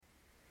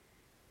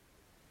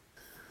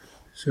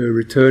So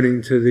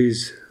returning to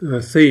these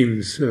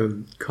themes,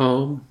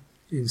 calm,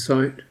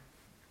 insight,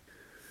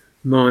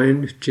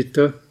 mind,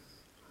 citta,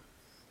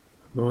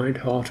 mind,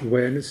 heart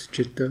awareness,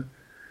 citta,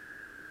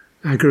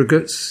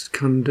 aggregates,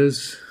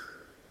 khandhas,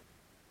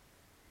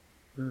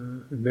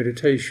 and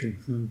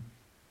meditation.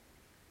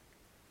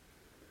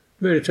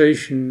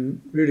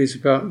 Meditation really is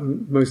about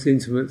the most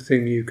intimate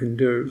thing you can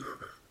do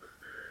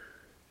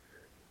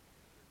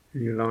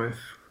in your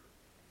life.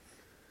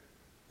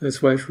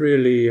 That's why it's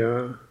really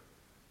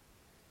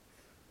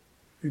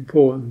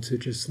important to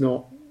just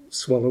not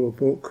swallow a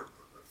book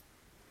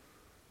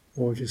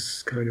or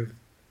just kind of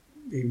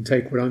even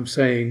take what I'm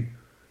saying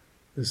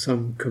as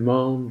some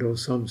command or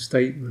some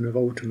statement of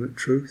ultimate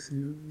truth.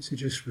 These are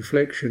just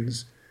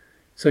reflections.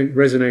 Something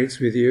resonates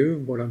with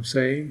you, what I'm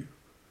saying,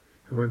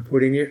 how I'm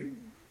putting it.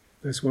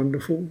 That's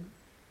wonderful.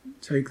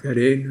 Take that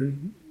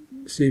in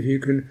and see if you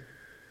can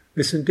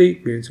listen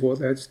deeply into what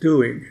that's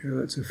doing, how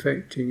that's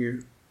affecting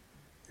you.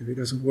 If it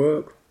doesn't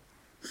work,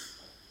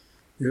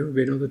 it'll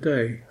be another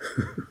day.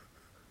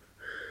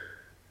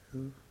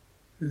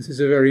 This is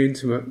a very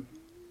intimate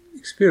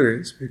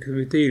experience because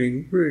we're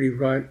dealing really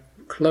right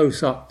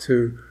close up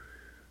to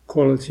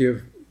quality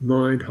of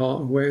mind,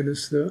 heart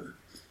awareness that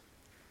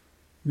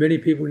many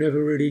people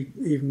never really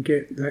even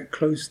get that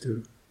close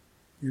to.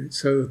 It's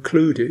so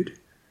occluded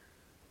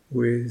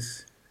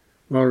with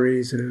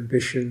worries and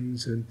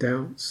ambitions and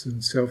doubts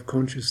and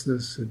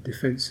self-consciousness and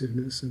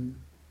defensiveness, and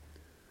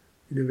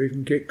you never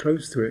even get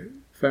close to it. In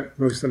fact,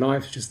 most of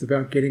life is just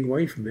about getting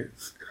away from it.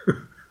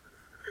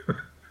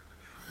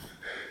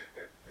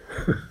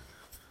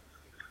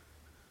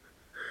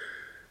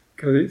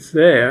 Because it's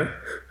there,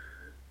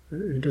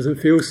 it doesn't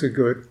feel so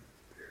good.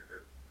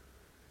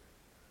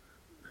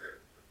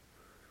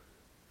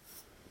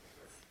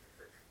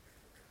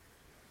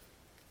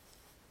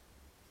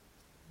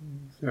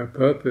 Our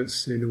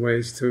purpose, in a way,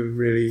 is to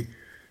really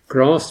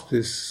grasp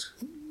this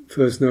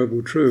First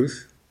Noble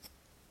Truth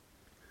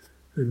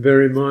and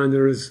bear in mind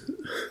there's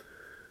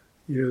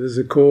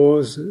a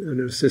cause and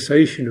a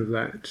cessation of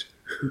that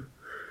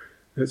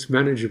that's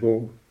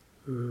manageable,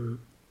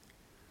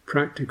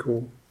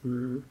 practical,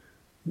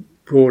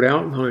 broad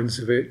outlines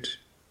of it,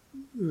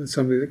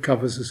 something that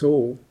covers us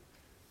all.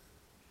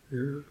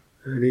 And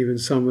even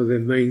some of the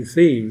main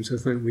themes I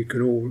think we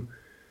can all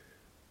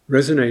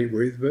resonate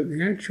with, but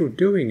the actual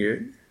doing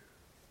it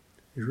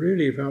is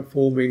really about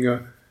forming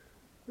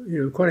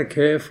quite a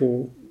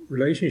careful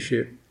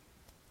relationship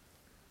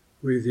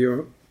with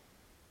your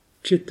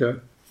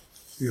citta,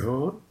 your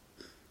heart,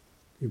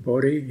 your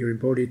body, your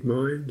embodied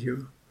mind,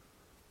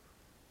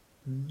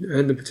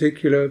 and the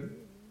particular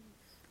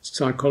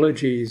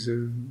psychologies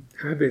and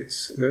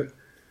habits that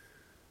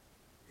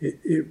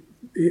it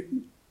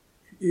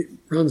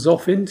runs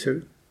off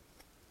into.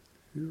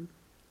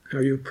 How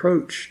you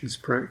approach this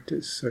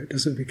practice, so it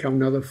doesn't become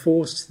another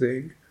forced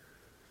thing,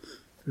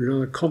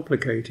 another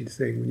complicated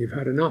thing when you've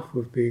had enough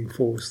of being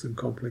forced and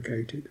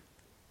complicated.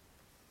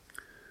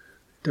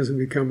 It doesn't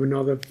become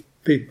another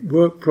big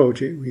work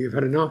project when you've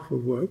had enough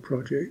of work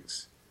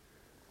projects.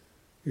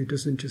 It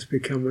doesn't just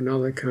become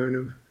another kind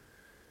of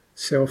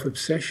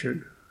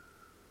self-obsession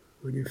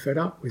when you're fed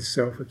up with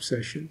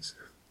self-obsessions.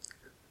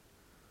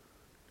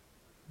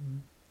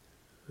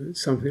 It's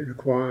something that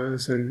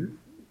requires and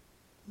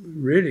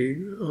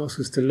really asks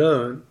us to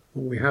learn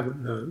what we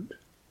haven't learned.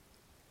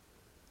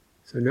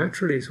 So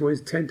naturally it's always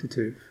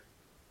tentative,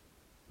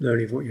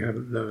 learning what you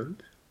haven't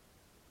learned.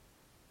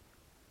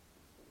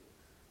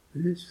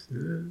 It's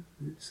there.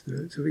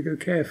 So we go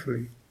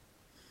carefully.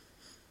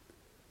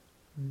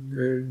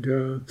 And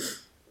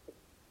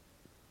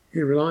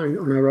relying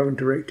on our own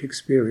direct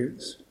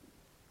experience,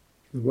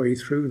 the way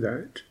through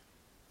that.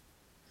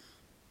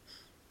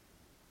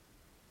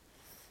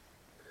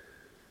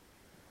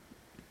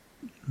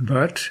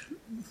 But,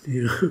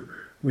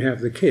 we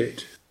have the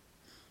kit,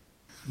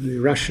 the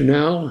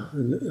rationale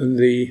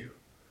and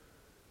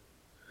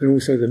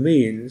also the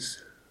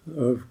means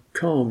of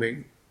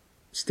calming,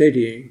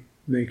 steadying,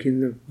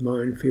 making the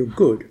mind feel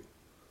good,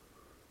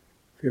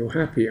 feel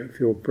happier,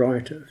 feel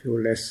brighter, feel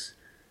less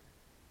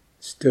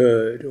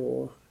stirred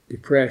or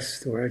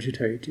depressed or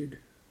agitated.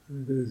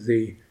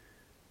 The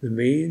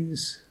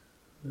means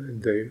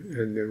and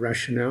the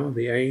rationale,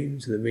 the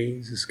aims, the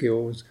means, the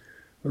skills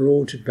are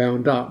all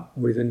bound up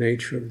with the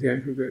nature of the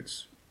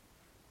aggregates.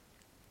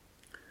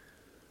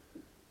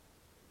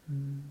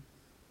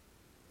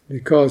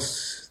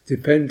 Because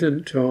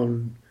dependent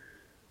on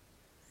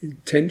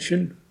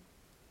intention,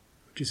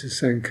 which is a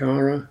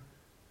saṇkhāra,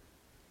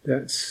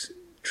 that's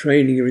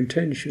training your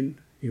intention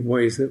in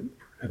ways that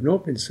have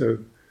not been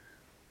so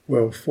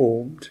well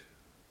formed,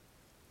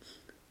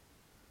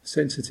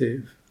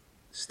 sensitive,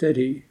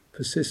 steady,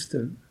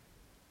 persistent,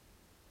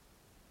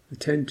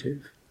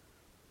 attentive,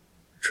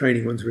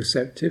 training one's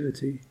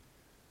receptivity,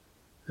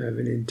 have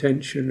an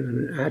intention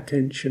and an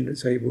attention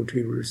that's able to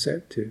be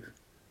receptive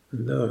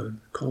and learn,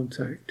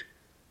 contact,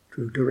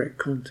 through direct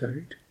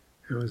contact.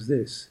 How's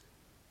this?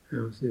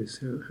 How's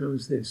this?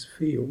 How's this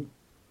feel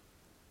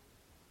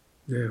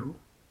now?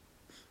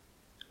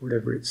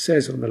 whatever it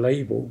says on the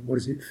label, what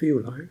does it feel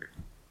like?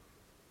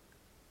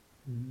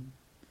 And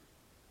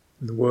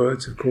the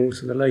words, of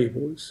course, are the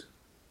labels.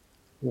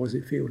 What does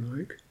it feel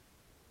like?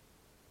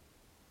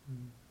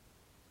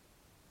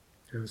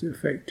 How's it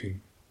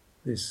affecting?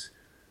 This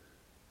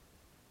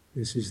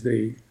is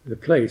the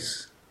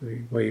place,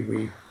 the way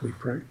we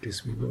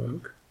practice, we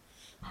work.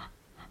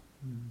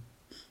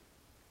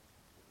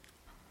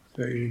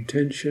 So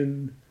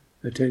intention,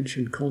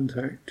 attention,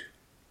 contact,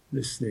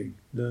 listening,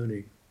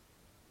 learning,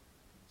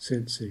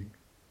 sensing.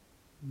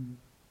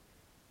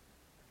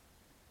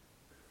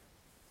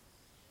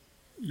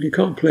 You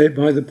can't play it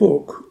by the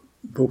book.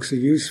 Books are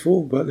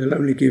useful, but they'll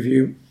only give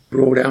you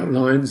broad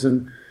outlines,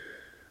 and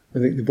I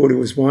think the Buddha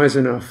was wise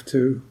enough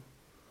to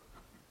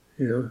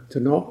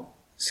not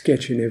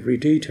sketch in every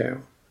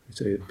detail.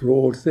 Say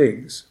broad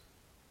things.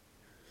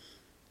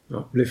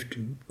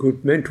 Uplifting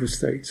good mental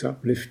states,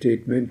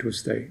 uplifted mental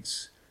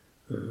states,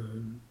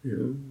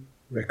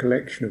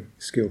 recollection of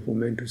skillful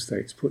mental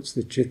states puts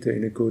the citta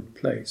in a good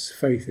place.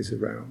 Faith is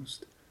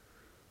aroused.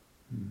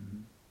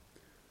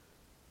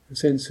 A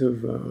sense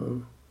of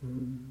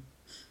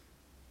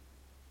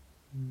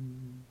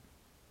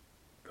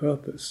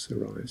purpose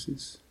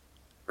arises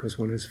because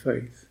one has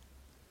faith.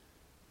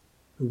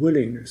 A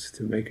willingness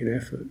to make an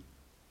effort.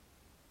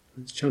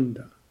 It's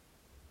chanda.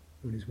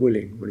 One is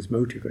willing, one is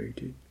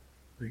motivated.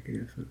 Make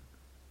an effort,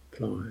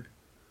 apply,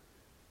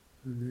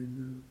 and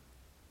then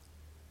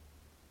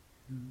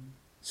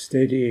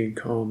steadying,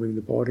 calming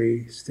the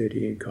body,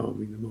 steadying,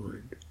 calming the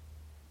mind.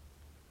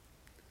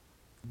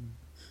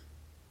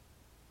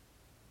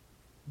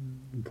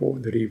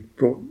 Important that he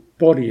brought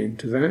body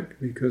into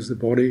that, because the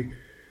body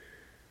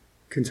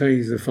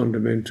contains the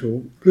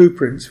fundamental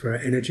blueprints for our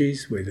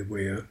energies, whether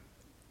we're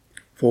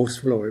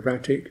forceful or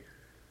erratic,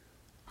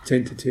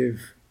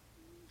 tentative,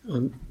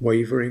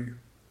 unwavering,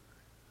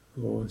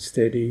 or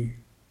steady,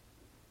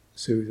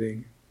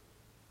 soothing.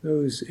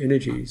 Those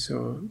energies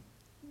are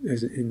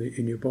as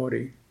in your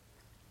body.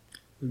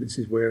 And this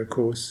is where, of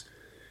course,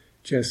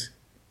 just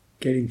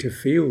getting to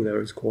feel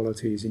those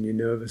qualities in your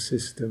nervous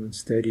system and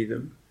steady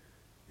them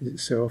is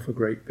itself a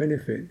great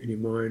benefit, and your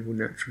mind will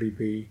naturally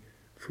be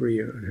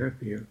freer and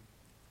happier.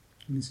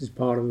 And this is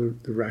part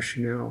of the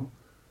rationale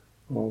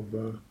of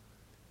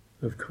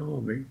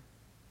calming.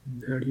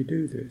 And how do you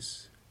do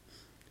this?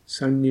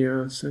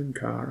 Sanya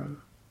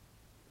saṇkhāra.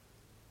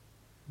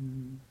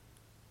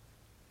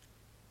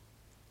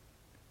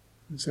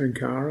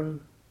 Saṇkhāra,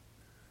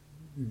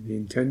 the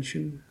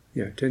intention,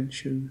 the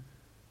attention,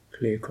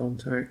 clear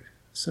contact.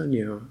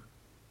 Sanya,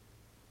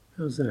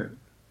 how's that?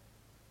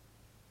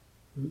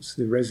 What's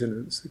the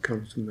resonance that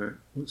comes from that?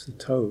 What's the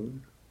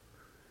tone?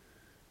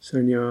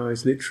 Sanya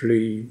is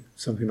literally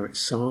something like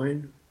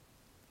sign.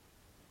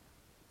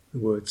 The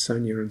words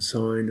sanya and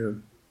sign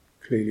are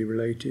clearly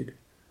related.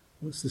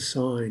 What's the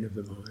sign of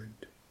the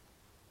mind?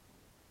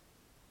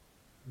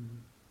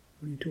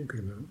 What are you talking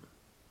about?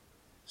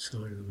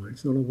 Sign of the mind.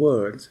 It's not a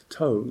word, it's a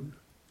tone.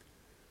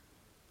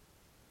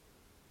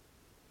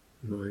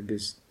 The mind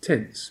is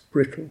tense,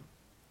 brittle.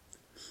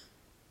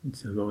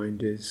 The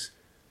mind is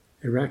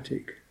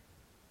erratic.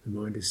 The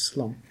mind is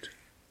slumped.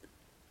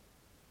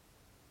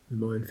 The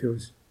mind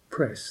feels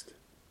pressed.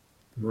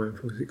 The mind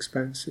feels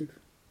expansive.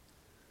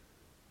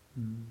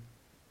 And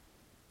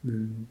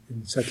in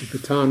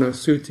Satipatthana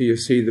Sutta you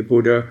see the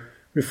Buddha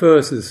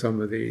refers to some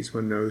of these.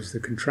 One knows the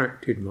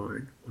contracted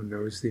mind, one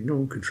knows the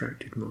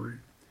non-contracted mind,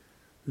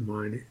 the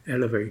mind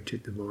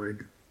elevated, the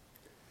mind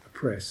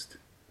oppressed.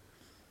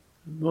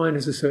 The mind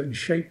has a certain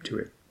shape to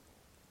it,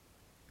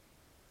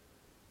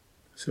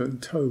 a certain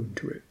tone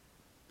to it.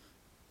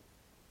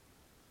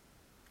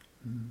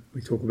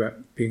 We talk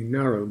about being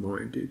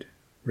narrow-minded,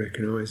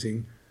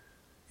 recognising,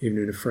 even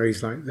in a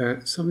phrase like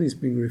that, something's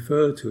being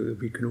referred to that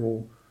we can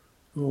all,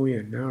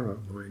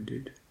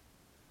 narrow-minded.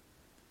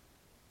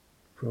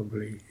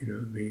 Probably,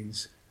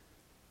 means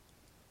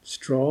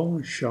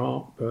strong,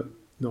 sharp, but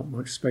not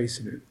much space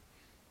in it.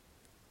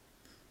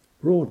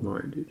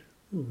 Broad-minded.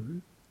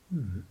 That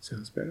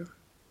sounds better.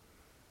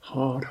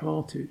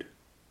 Hard-hearted.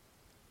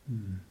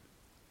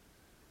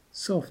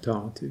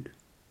 Soft-hearted.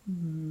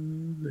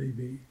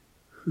 Maybe.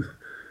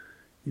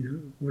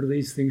 What do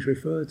these things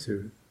refer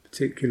to?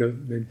 Particular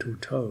mental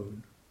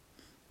tone.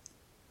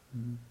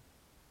 And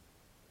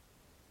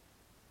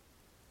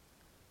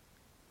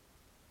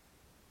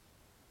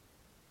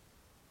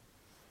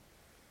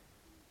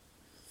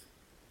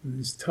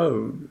this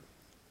tone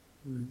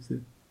is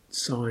the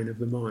sign of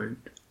the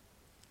mind.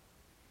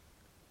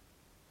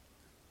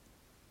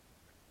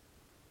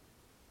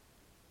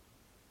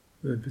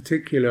 The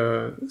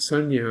particular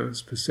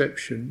sannyas,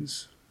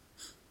 perceptions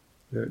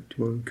that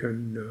one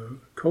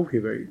can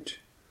cultivate,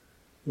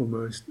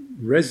 almost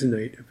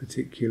resonate a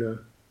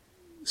particular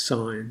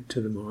sign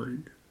to the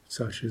mind,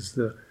 such as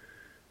the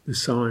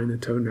sign, the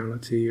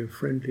tonality of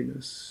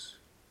friendliness,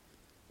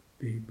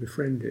 being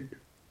befriended,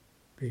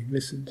 being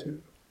listened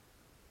to,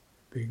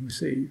 being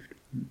received.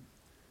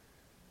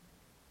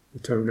 The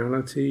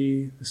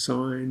tonality, the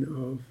sign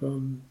of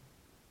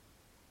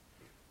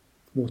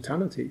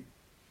mortality,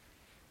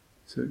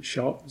 So it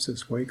sharpens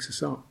us, wakes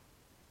us up,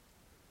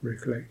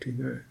 recollecting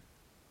that.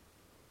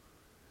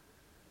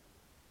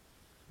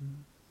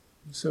 And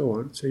so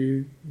on. So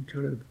you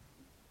kind of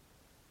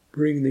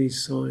bring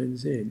these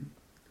signs in,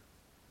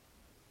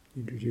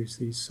 introduce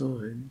these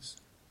signs,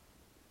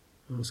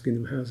 asking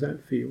them, how's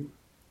that feel?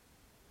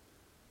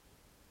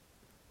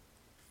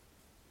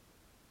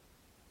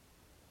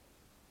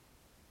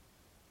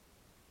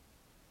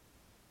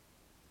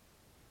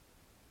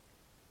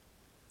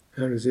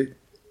 How does it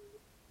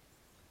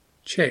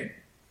check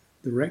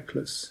the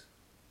reckless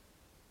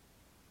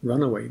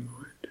runaway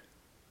mind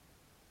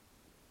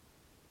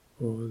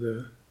or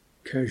the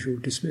casual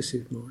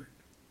dismissive mind?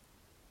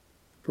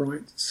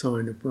 Bright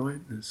sign of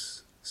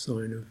brightness,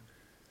 sign of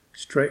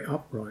straight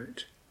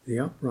upright, the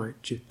upright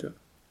citta.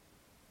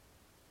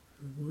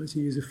 Why does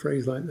he use a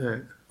phrase like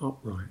that,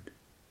 upright?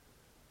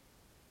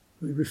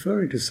 We're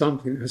referring to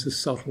something that has a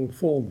subtle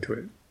form to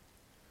it.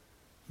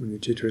 When the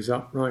citta is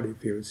upright,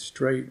 it feels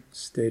straight,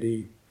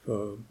 steady,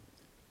 firm.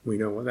 We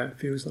know what that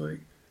feels like.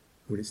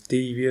 When it's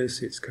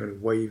devious, it's kind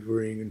of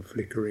wavering and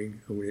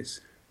flickering. And when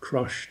it's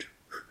crushed,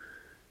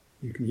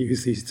 you can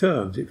use these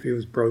terms. It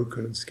feels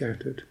broken and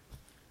scattered.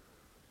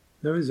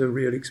 Those are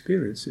real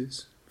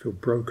experiences. Feel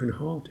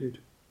broken-hearted.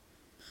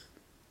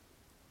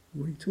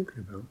 What are you talking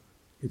about?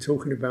 You're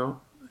talking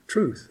about the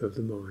truth of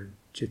the mind,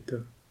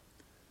 citta.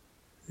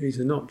 These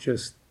are not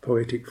just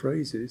poetic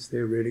phrases.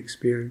 They're real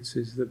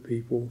experiences that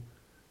people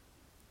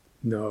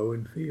know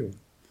and feel.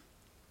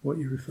 What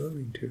are you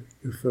referring to?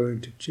 You're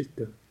referring to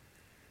citta.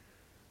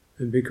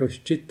 And because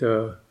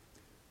citta,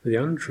 the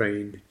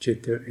untrained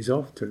citta, is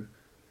often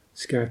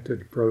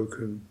scattered,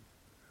 broken,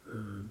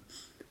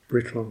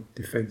 brittle,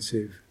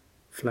 defensive,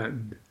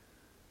 flattened,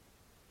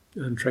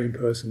 an untrained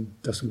person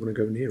doesn't want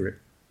to go near it.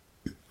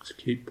 Just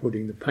keep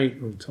putting the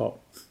paint on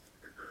top.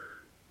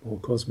 More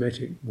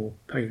cosmetic, more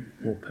paint,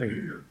 more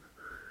paint.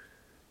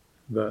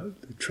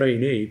 But the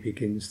trainee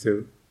begins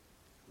to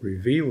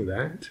reveal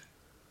that,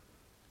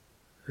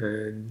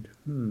 and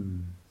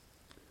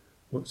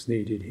what's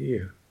needed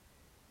here?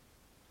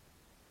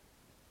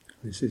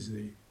 This is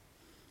the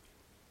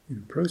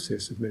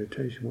process of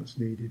meditation. What's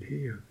needed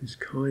here? This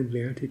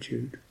kindly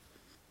attitude.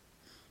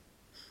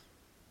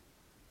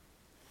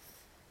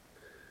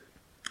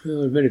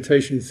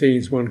 Meditation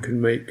themes one can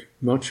make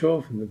much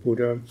of, and the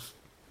Buddha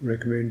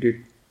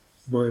recommended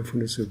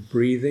mindfulness of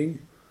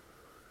breathing.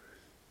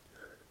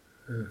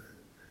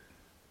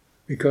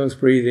 Because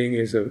breathing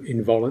is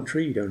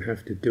involuntary, you don't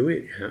have to do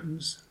it, it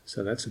happens.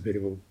 So that's a bit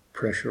of a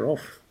pressure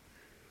off.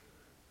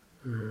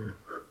 And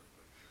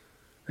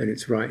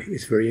it's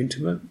very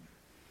intimate.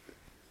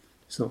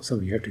 It's not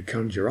something you have to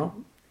conjure up,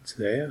 it's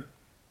there.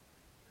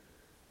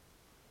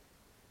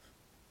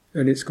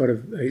 And it's got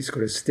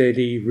a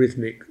steady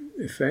rhythmic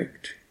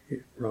effect.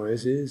 It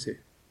rises,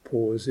 it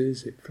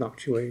pauses, it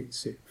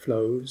fluctuates, it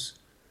flows.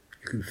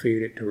 You can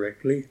feel it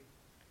directly.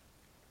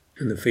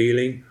 And the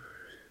feeling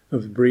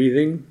of the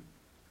breathing,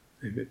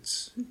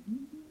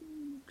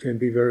 can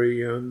be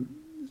very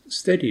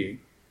steadying,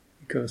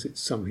 because it's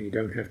something you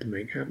don't have to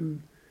make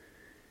happen.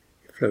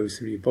 It flows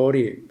through your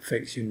body, it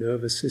affects your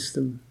nervous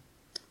system,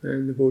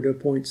 and the Buddha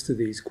points to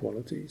these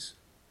qualities.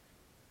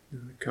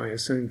 The kaya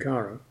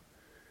saṇkhāra,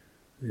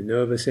 the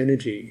nervous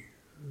energy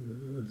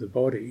of the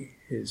body,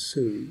 is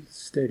soothed,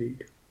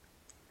 steadied.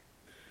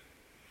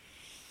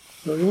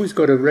 But we've always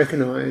got to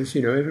recognise,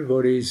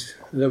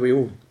 though we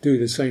all do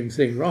the same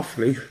thing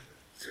roughly,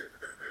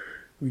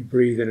 we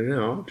breathe in and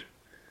out,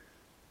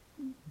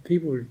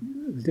 people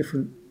have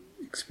different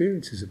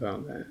experiences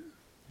about that.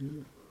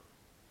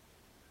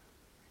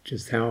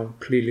 Just how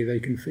clearly they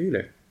can feel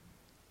it.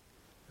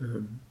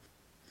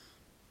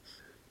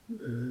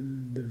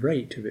 The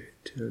rate of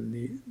it, and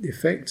the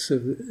effects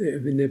of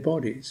it in their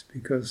bodies,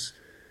 because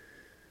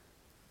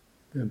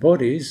their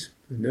bodies,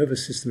 the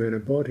nervous system in our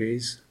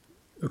bodies,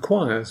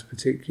 acquires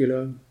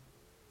particular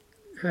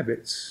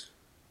habits,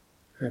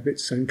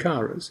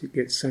 saṇkhāras. It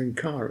gets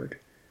saṇkhārad.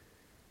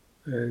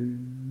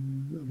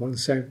 And one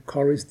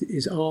saṇkhāra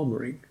is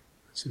armouring.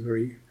 It's a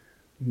very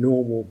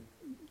normal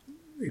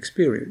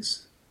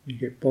experience. You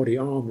get body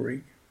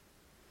armouring,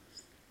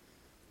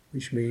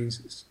 which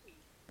means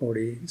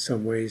body in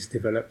some ways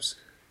develops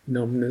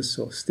numbness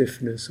or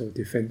stiffness or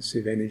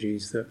defensive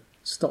energies that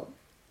stop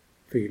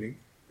feeling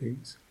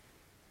things.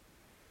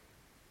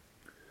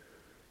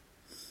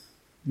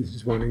 This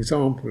is one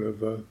example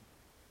of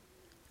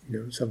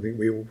something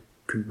we all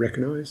can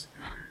recognise,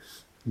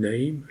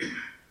 name.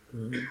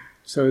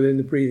 So then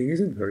the breathing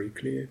isn't very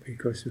clear,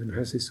 because it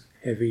has this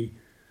heavy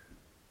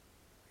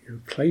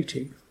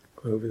plating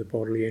over the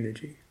bodily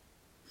energy,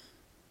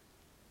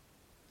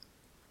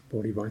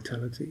 body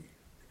vitality.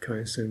 The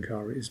kaya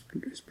saṇkhāra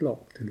is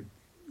blocked and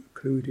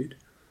occluded.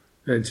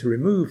 And to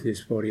remove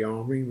this body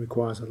armouring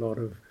requires a lot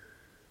of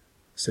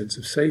sense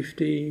of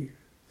safety,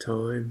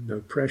 time, no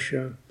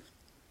pressure,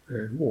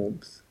 and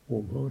warmth,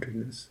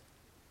 warm-heartedness.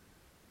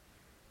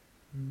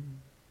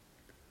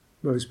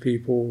 Most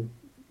people,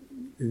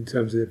 in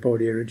terms of their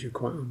body energy, are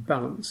quite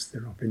unbalanced.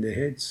 They're up in their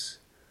heads.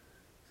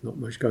 There's not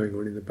much going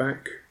on in the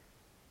back.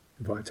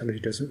 The vitality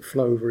doesn't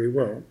flow very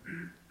well.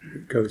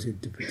 It goes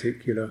into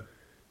particular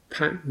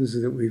patterns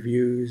that we've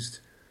used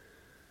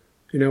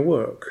in our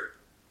work,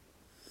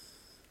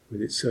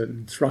 with its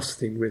certain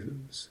thrusting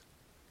rhythms,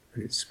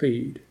 and its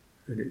speed,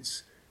 and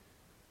its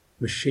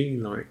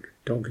machine-like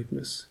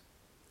doggedness.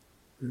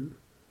 And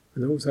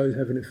all those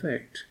have an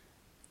effect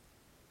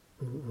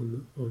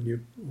on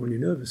your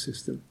nervous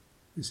system.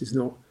 This is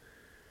not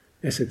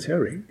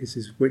esoteric, this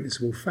is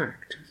witnessable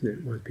fact, isn't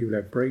it? When people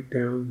have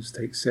breakdowns,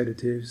 take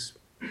sedatives,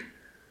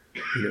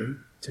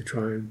 to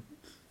try and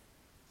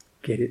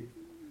get it,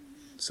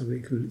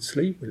 somebody can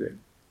sleep with it.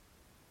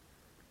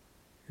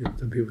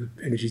 Some people's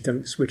energies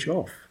don't switch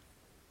off,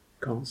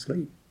 can't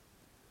sleep,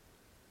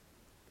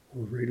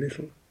 or very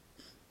little.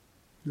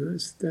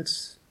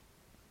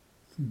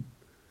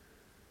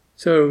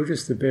 So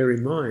just to bear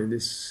in mind,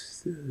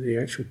 the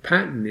actual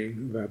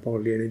patterning of our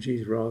bodily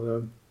energy is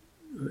rather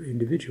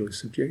individual,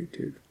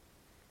 subjective.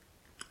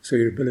 So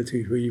your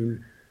ability to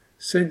even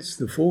sense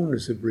the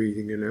fullness of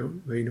breathing in and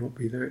out may not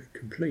be that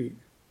complete,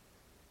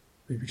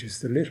 maybe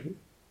just a little.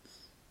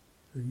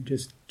 And you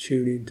just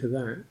tune into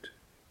that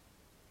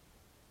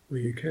where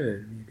you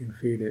can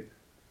feel it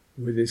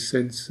with this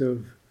sense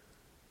of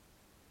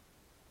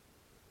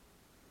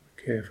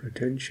careful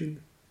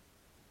attention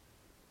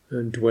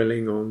and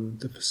dwelling on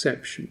the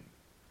perception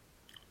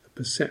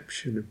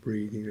of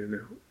breathing in and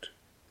out.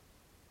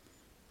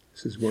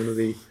 This is one of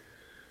the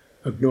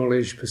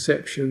acknowledged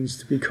perceptions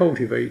to be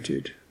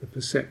cultivated, the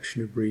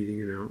perception of breathing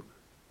in and out.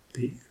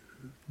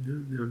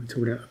 Now I'm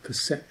talking about a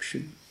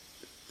perception.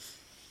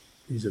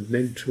 It is a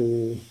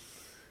mental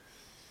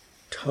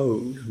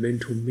tone, a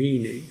mental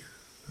meaning,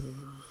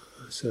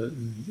 a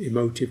certain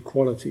emotive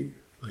quality,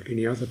 like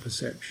any other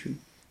perception.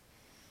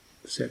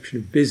 Perception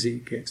of busy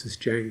gets us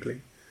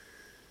jangling.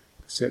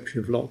 Perception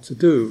of lot to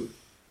do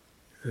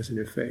has an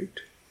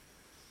effect.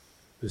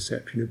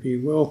 Perception of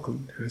being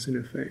welcomed has an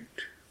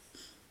effect.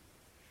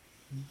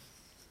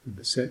 The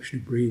perception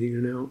of breathing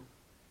in and out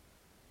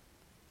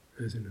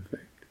has an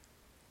effect.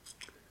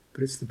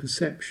 But it's the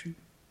perception.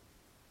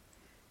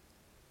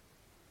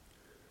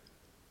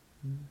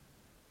 And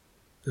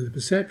the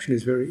perception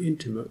is very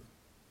intimate,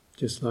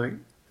 just like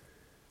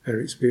our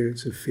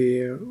experience of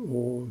fear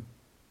or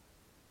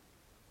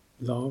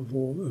love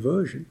or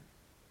aversion.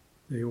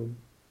 They all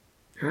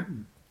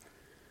happen.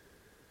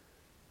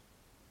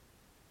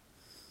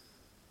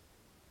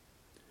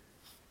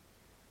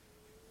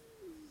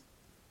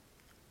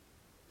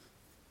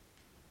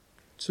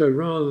 So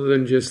rather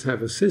than just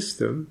have a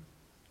system,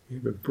 you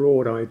have a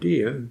broad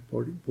idea.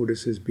 Buddha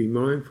says, be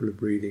mindful of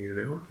breathing in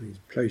and out. And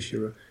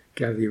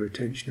gather your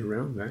attention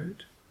around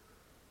that,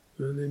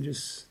 and then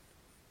just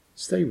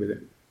stay with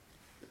it.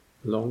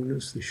 The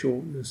longness, the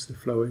shortness, the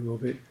flowing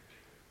of it.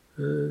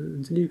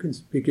 Until you can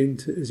begin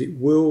to,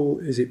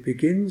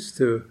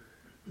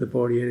 the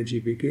body energy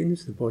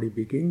begins, the body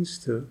begins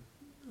to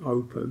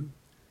open,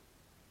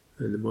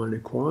 and the mind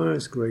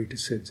acquires greater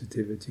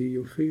sensitivity,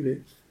 you'll feel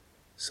it,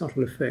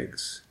 subtle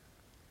effects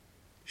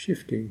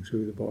shifting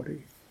through the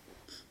body.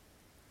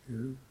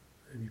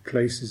 Maybe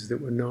places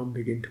that were numb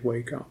begin to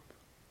wake up.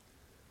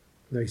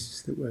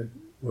 Places that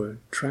were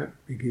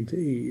trapped begin to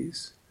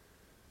ease.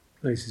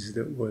 Places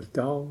that were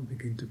dull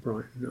begin to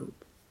brighten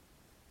up.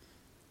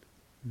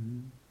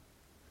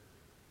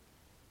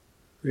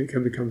 It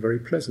can become very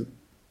pleasant.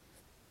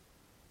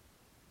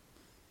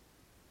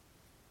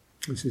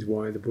 This is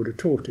why the Buddha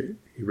taught it.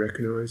 He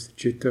recognized that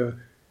citta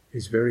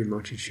is very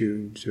much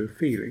attuned to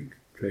feeling,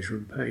 pleasure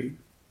and pain.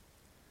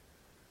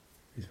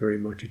 It's very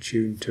much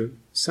attuned to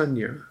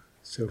sañkhāras.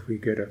 So if we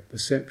get a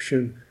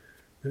perception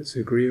that's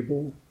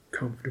agreeable,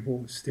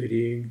 comfortable,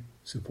 steadying,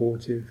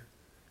 supportive,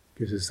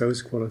 gives us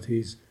those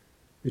qualities,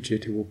 the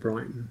citta will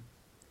brighten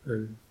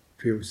and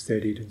feel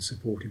steadied and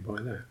supported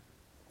by that.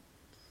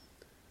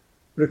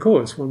 But of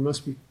course, one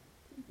must be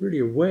really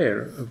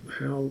aware of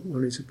how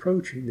one is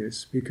approaching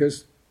this,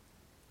 because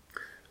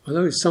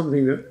although it's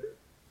something that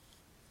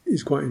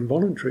is quite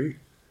involuntary,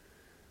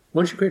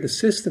 once you create a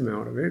system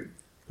out of it,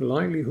 the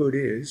likelihood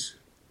is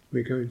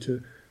I've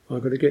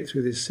got to get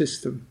through this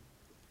system.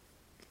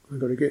 I've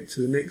got to get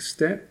to the next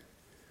step.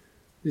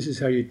 This is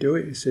how you do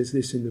it. It says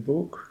this in the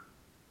book.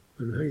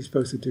 And how you're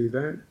supposed to do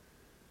that.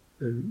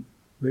 And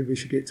maybe we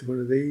should get to one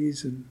of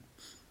these and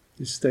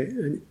just stay.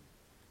 And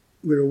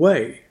we're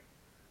away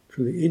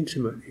from the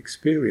intimate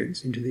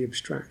experience into the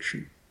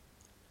abstraction.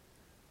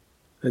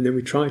 And then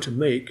we try to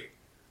make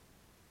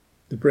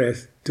the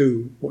breath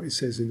do what it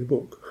says in the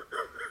book.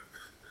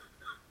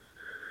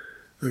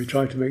 And we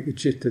try to make the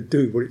citta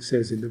do what it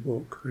says in the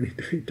book, and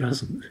it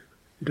doesn't.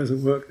 It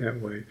doesn't work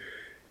that way.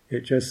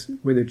 It just,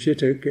 when the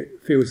citta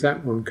feels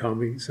that one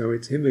coming, so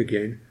it's him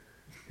again,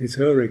 it's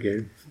her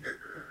again,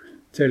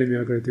 telling me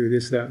I've got to do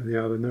this, that and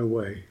the other, no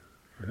way,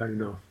 I've had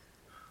enough.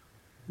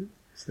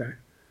 It's that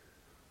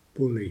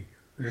bully,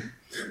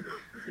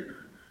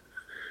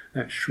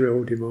 that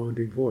shrill,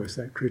 demanding voice,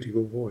 that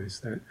critical voice,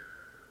 that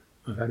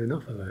I've had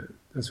enough of that.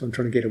 That's what I'm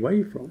trying to get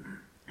away from.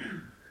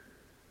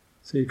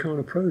 So you can't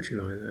approach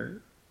it like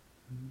that.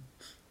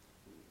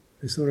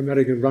 It's not a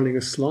matter of running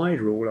a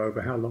slide rule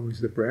over how long is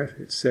the breath.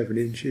 It's 7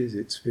 inches,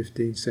 it's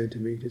 15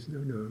 centimetres.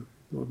 No,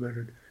 not a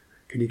matter of,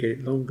 can you get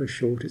it longer,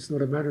 short? It's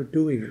not a matter of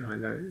doing it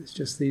like that. It's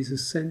just these are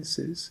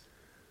senses.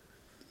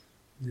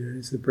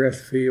 Is the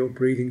breath feel,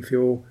 breathing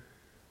feel,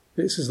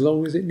 it's as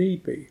long as it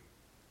need be.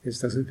 It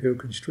doesn't feel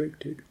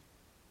constricted.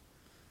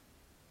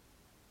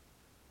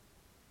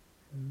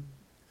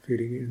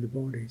 Feeling it in the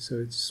body, so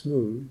it's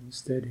smooth and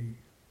steady.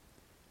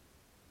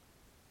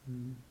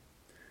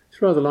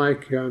 It's rather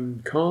like,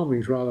 calming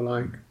is rather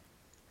like,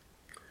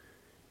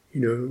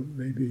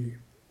 maybe,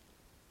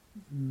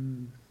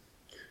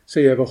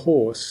 say you have a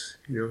horse,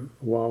 a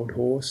wild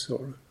horse,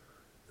 and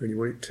you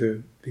want it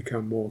to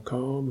become more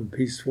calm and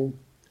peaceful,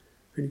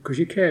 and because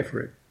you care for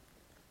it.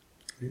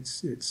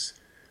 It's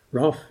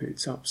rough,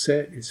 it's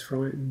upset, it's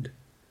frightened.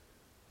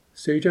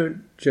 So you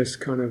don't just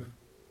kind of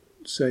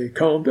say,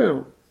 calm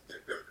down,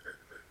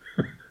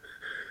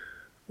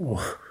 or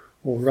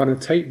run a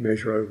tape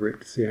measure over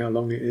it to see how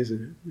long it is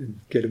and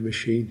get a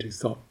machine to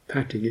start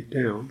patting it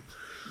down.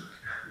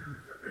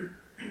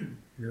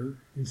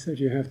 Instead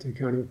you have to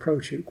kind of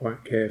approach it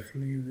quite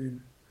carefully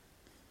and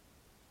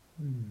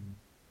then,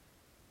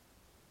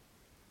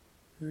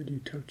 how do you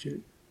touch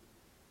it?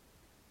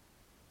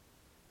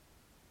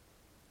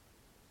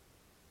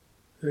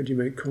 How do you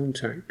make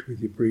contact with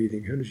your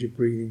breathing? How does your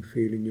breathing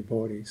feel in your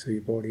body so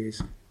your body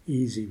is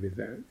easy with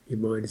that? Your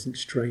mind isn't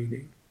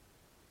straining.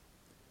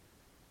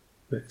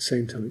 But at the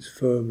same time it's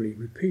firmly,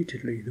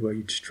 repeatedly, the way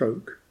you'd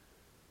stroke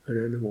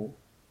an animal,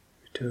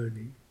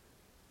 returning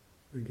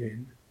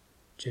again,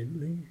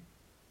 gently.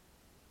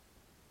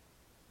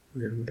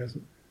 The animal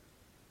doesn't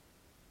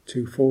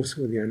too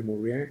forceful, the animal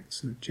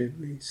reacts, so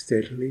gently,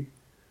 steadily,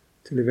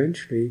 till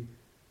eventually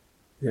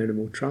the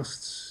animal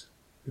trusts,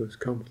 feels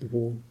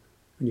comfortable,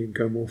 and you can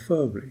go more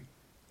firmly,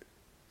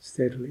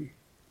 steadily.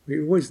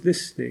 You're always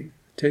listening,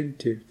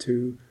 attentive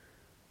to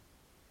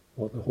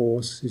what the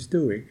horse is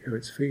doing, how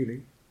it's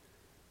feeling.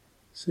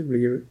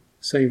 Similarly,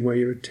 same way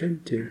you're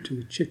attentive to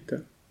the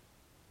citta,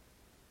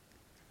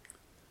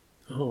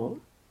 the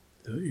heart,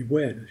 the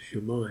awareness,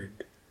 your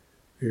mind.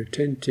 You're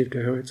attentive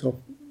to how it's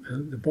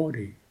the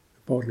body,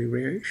 the bodily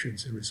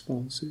reactions and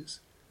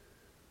responses.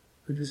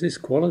 And there's this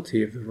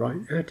quality of the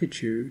right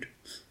attitude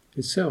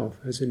itself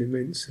has an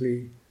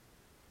immensely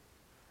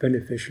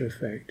beneficial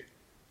effect.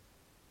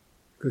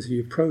 Because if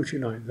you approach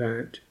it like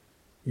that,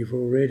 you've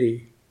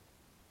already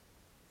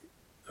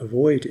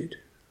avoided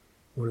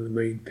one of the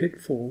main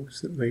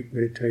pitfalls that make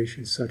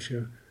meditation such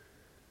a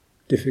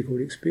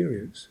difficult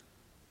experience.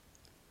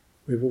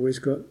 We've always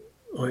got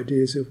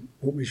ideas of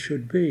what we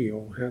should be,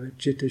 or how the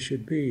citta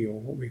should be, or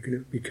what we're going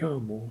to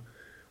become, or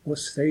what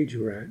stage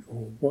we're at,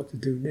 or what to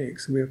do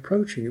next, and we're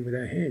approaching it with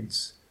our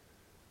heads.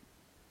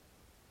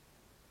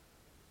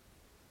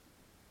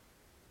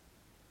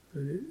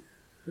 And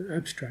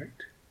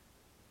abstract.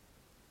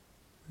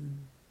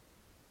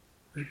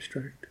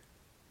 Abstract.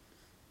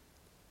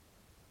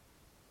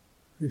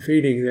 The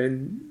feeling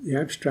then, the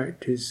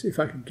abstract is, if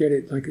I could get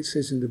it like it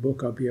says in the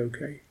book, I'll be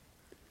okay.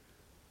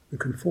 The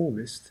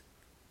conformist,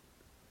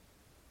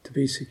 to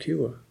be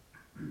secure.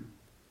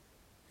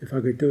 If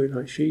I could do it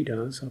like she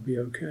does, I'll be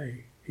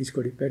okay. He's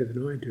got it better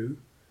than I do.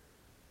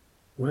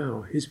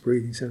 Wow, his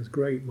breathing sounds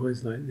great,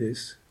 mine's like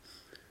this.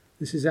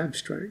 This is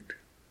abstract.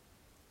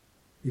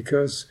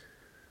 Because,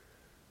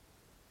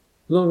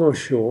 long or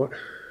short,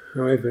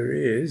 however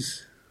it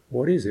is,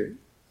 what is it?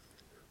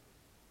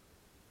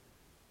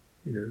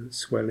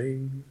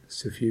 Swelling,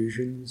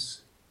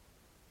 suffusions,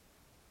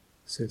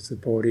 sense the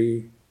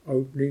body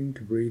opening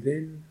to breathe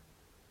in,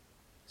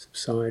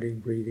 subsiding,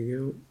 breathing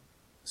out,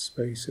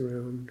 space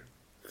around,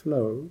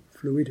 flow,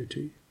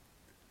 fluidity.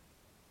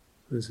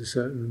 There's a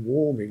certain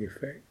warming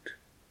effect,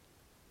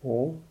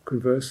 or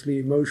conversely,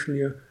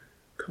 emotionally, a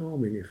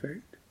calming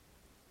effect,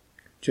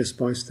 just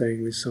by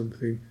staying with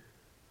something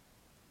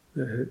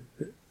that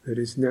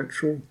is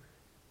natural,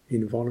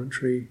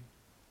 involuntary,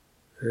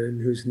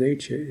 and whose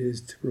nature is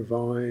to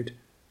provide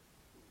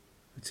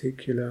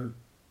particular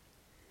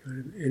kind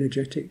of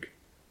energetic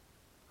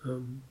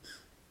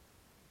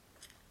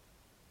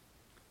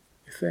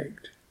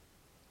effect.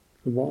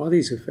 And what are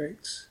these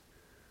effects?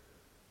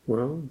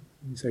 Well,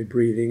 you say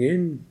breathing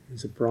in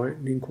is a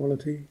brightening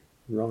quality,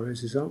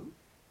 rises up.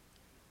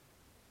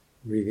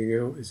 Breathing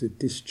out is a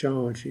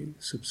discharging,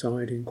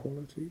 subsiding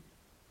quality,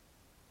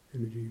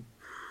 energy.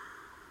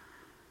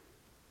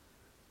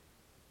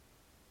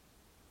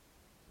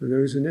 And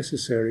those are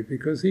necessary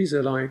because these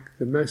are like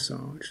the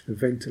massage, the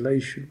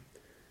ventilation.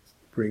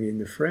 Bring in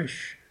the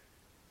fresh,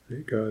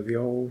 let go of the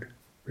old,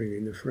 bring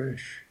in the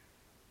fresh,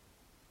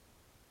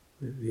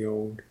 let the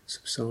old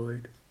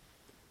subside.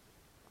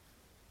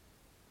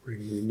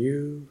 Bring in the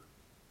new,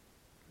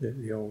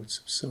 let the old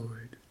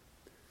subside.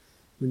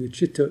 When the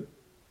citta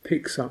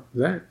picks up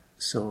that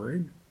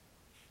sign,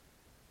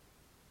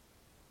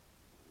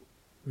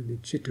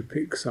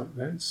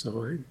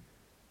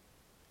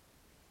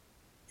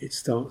 it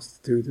starts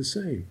to do the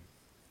same.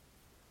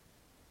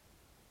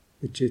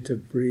 The citta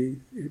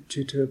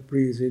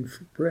breathes in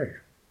for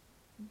breath,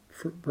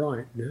 for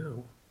bright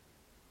now.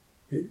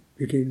 it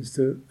begins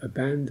to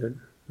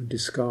abandon and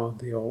discard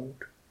the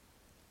old.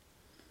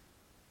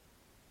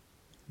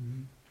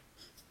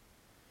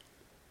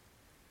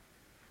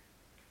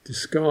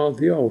 Discard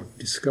the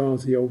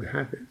old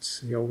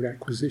habits, the old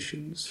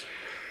acquisitions,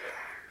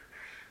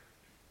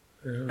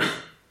 the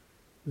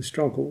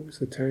struggles,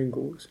 the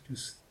tangles.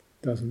 Just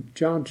doesn't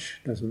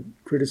judge, doesn't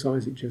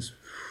criticize, it just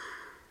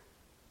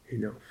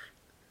enough.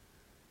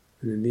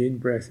 And then the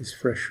in-breath is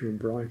fresher and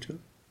brighter.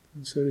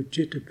 And so the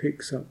citta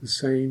picks up the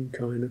same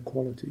kind of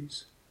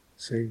qualities,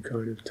 same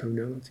kind of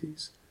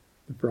tonalities,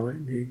 the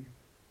brightening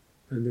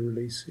and the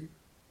releasing.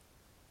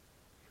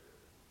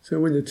 So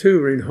when the two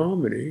are in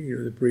harmony,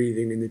 the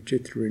breathing and the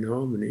citta are in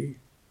harmony,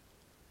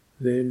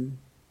 then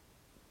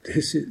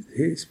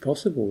it's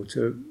possible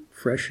to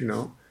freshen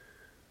up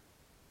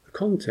the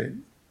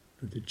content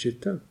of the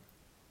citta,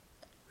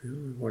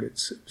 what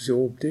it's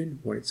absorbed in,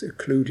 what it's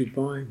occluded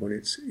by, what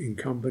it's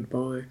encumbered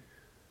by,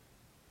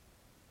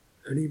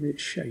 and even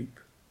its shape.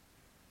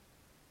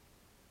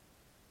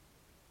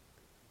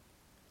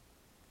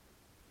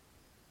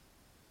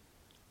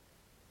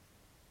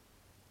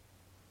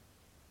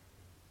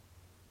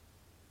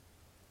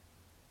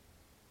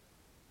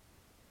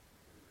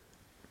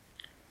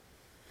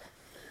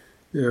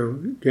 Now,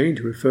 again,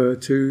 to refer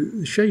to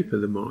the shape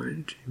of the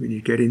mind. When you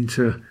get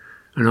into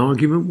an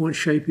argument, what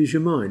shape is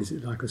your mind? Is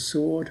it like a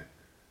sword,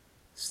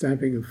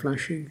 stabbing and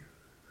flashing?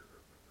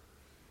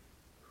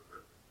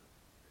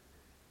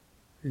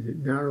 Is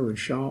it narrow and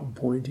sharp and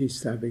pointy,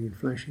 stabbing and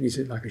flashing? Is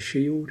it like a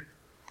shield,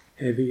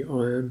 heavy,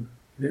 iron,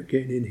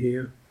 getting in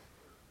here?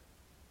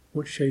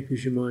 What shape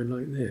is your mind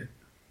like that?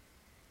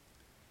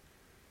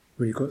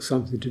 When you've got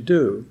something to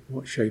do,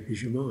 what shape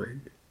is your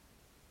mind?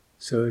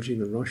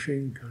 Surging and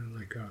rushing, kind of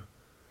like a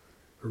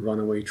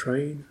runaway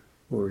train,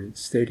 or is it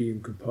steady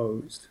and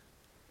composed,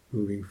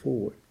 moving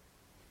forward?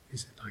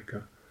 Is it like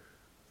a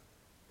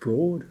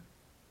broad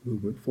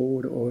movement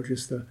forward, or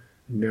just a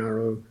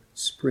narrow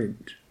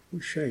sprint?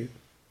 What shape?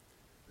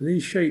 And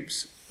these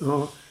shapes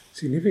are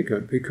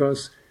significant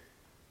because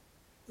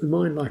the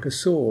mind, like a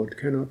sword,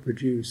 cannot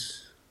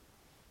produce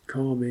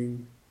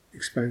calming,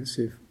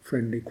 expansive,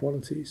 friendly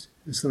qualities.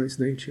 It's not its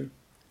nature.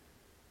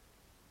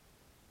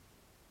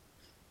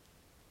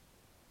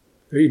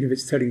 But even if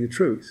it's telling the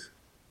truth,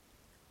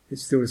 it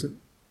still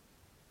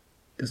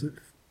doesn't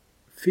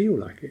feel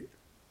like it.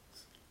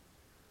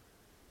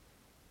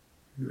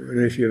 I don't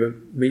know if you ever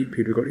meet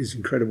people who've got these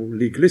incredible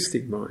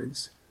legalistic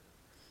minds.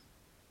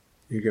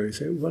 You go and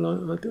say, well,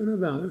 I don't know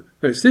about it.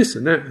 No, it's this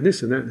and that and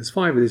this and that, and there's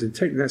 5 of these, and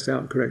take that's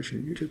out of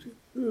correction. You just,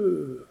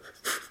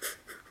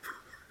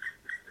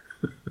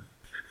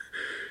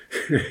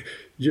 you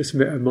just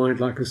met a mind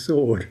like a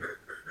sword.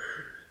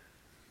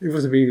 It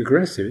wasn't being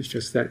aggressive, it's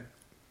just that,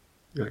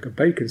 like a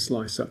bacon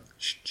slicer.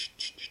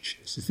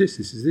 This is this,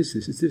 this is this,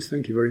 this is this,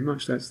 thank you very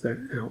much, that's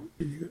that, out.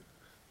 And you go,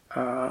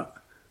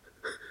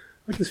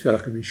 I just felt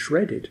like I'd been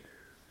shredded.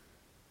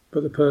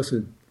 But the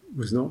person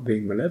was not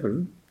being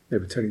malevolent, they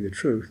were telling the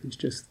truth. It's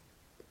just,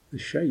 the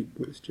shape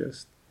was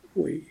just,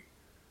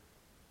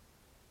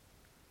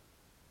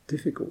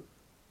 difficult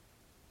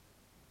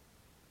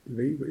to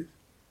be with.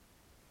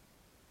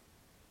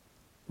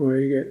 Or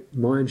you get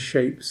mind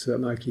shapes that,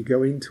 like, you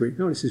go into it,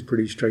 this is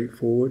pretty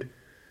straightforward,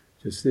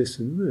 just this,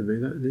 and maybe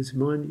that, this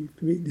mind, you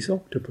meet this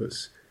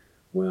octopus.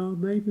 Well,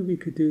 maybe we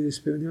could do this,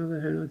 but on the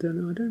other hand, I don't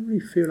know, I don't really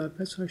feel like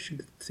perhaps I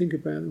should think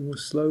about it more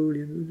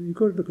slowly. And you've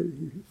got to look at it,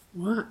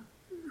 what's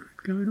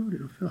going on?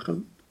 I feel like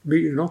I'm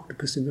meeting an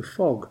octopus in the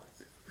fog.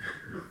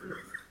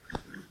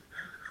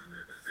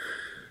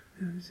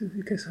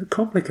 It gets so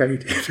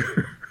complicated.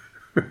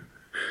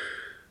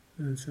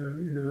 And so,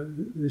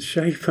 the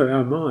shape of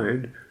our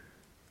mind,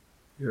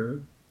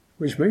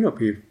 which may not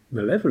be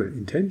malevolent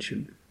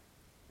intention,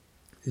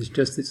 is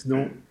just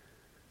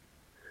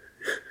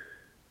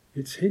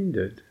it's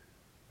hindered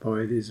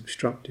by these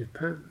obstructive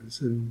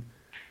patterns. And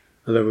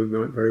although we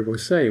might very well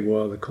say,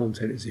 well, the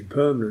content is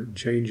impermanent and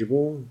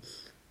changeable,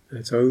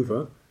 that's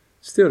over,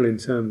 still in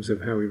terms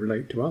of how we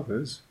relate to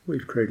others,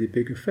 we've created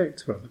big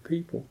effects for other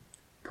people,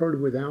 probably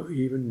without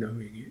even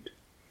knowing it.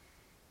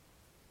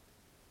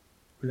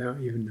 Without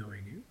even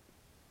knowing it.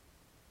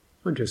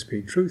 I'm just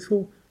being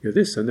truthful,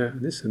 this and that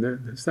and this and that,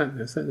 and that's that and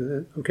that's that and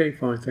that. Okay,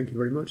 fine, thank you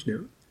very much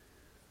now.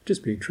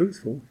 Just being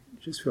truthful, you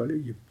just feel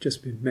like you've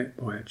just been met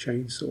by a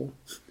chainsaw.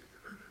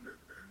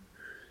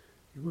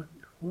 What?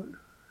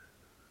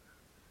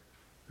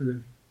 And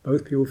then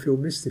both people feel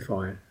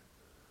mystified.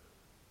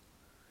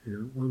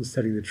 One's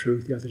telling the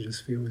truth, the other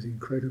just feels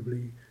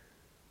incredibly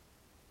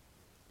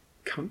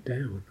cut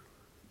down.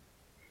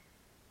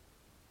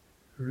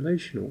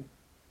 Relational.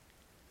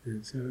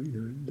 And so,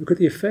 look at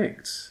the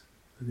effects,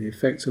 and the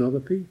effects on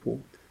other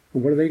people.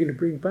 And what are they going to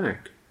bring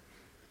back?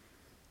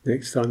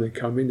 Next time they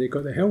come in, they've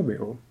got the helmet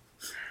on,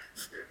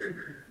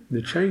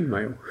 the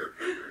chainmail,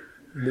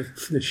 and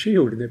the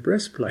shield and their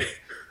breastplate.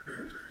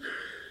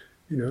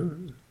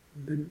 Then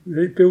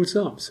it builds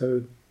up. So,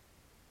 the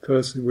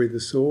person with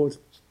the sword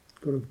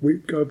got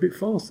to go a bit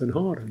faster and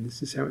harder, and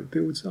this is how it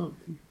builds up.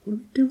 What are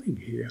we doing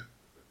here?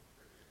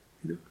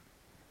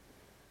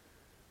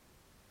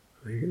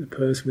 You get the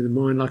person with a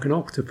mind like an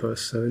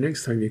octopus, so the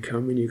next time you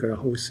come in, you've got a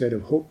whole set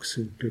of hooks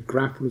and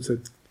grapples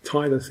to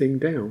tie the thing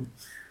down.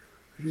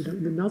 And you don't,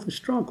 another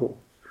struggle.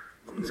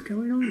 What's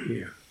going on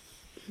here?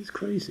 It's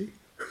crazy.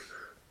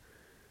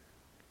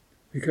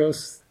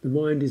 Because the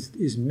mind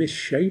is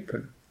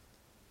misshapen.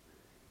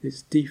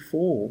 It's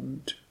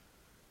deformed.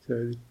 So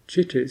the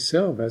citta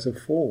itself has a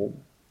form,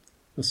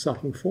 a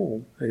subtle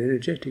form, an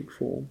energetic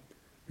form.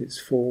 It's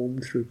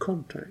formed through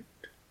contact.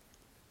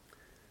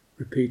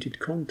 Repeated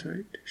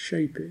contact,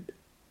 shape it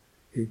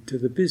into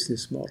the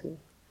business model,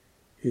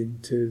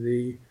 into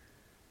the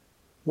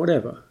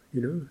whatever,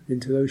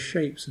 into those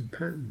shapes and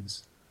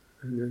patterns.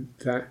 And then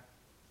that,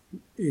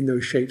 in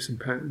those shapes and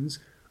patterns,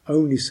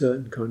 only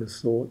certain kind of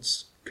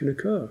thoughts can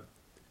occur.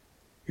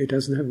 It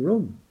doesn't have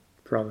room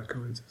for other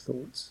kinds of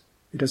thoughts.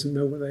 It doesn't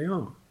know what they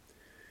are.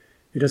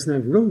 It doesn't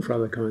have room for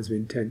other kinds of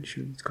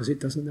intentions because it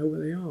doesn't know what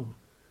they are.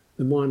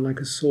 The mind, like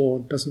a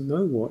sword, doesn't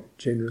know what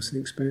generous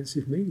and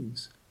expansive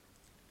means.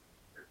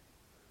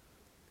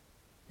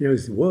 It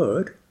knows the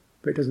word,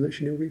 but it doesn't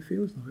actually know what it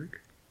feels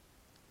like.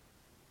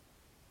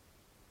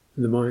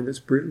 And the mind that's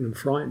brittle and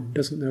frightened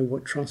doesn't know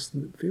what trust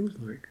feels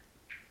like.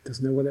 It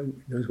doesn't know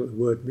it knows what the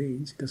word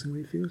means. It doesn't know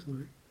what it feels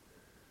like.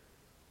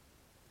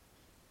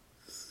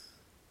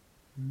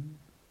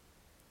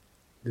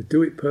 The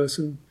do-it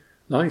person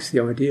likes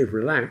the idea of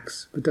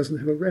relax, but doesn't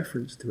have a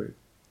reference to it.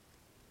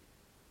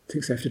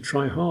 Thinks they have to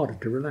try harder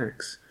to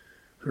relax.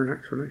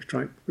 Relax,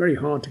 try very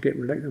hard to get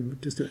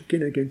relaxed, just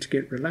again and again to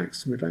get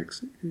relaxed and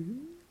relax.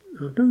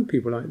 I've known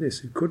people like this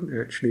who couldn't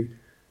actually,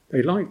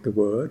 they liked the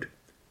word,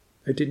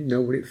 they didn't know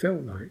what it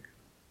felt like,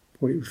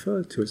 what it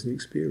referred to as an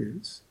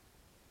experience.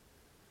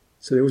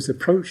 So they always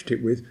approached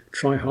it with,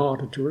 try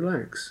harder to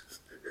relax.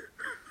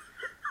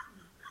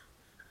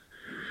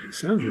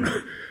 Sounds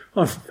right.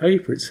 On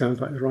paper it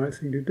sounds like the right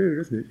thing to do,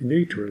 doesn't it? You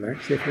need to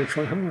relax, therefore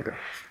try harder.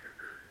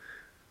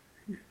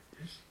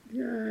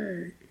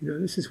 Yay!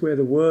 This is where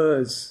the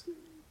words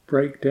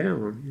break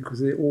down, because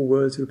they're all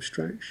words of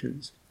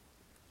abstractions.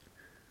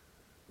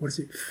 What does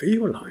it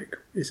feel like?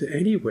 Is it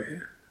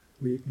anywhere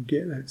where you can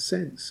get that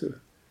sense of,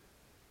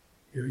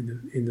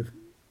 in the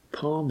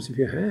palms of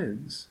your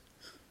hands,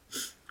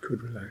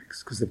 could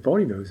relax? Because the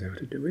body knows how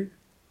to do it.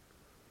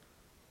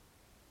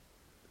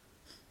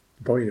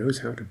 The body knows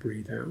how to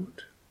breathe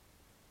out.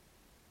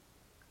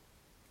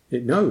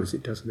 It knows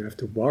it doesn't have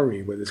to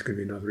worry whether there's going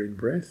to be another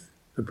in-breath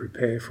and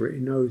prepare for it.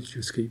 It knows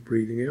just keep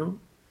breathing out.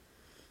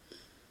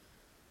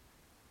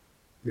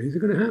 Things are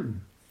going to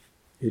happen.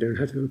 You don't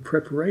have to have a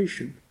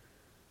preparation,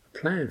 a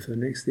plan for the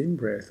next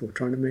in-breath or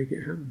trying to make it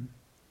happen.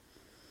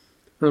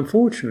 And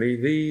unfortunately,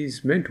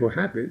 these mental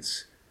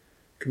habits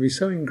can be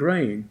so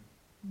ingrained.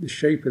 The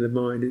shape of the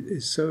mind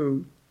is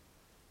so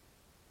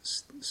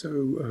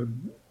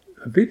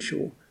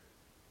habitual.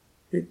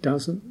 It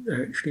doesn't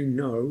actually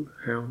know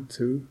how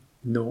to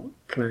not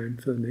plan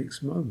for the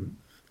next moment.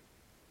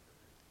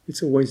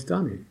 It's always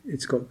done it.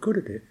 It's got good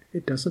at it.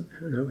 It doesn't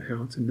know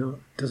how to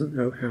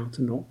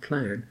not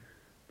plan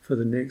for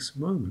the next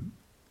moment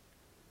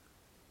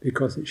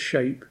because its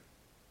shape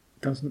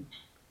doesn't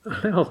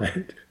allow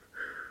that.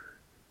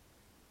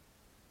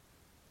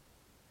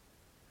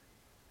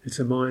 It's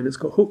a mind that's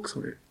got hooks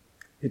on it.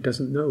 It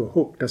doesn't know a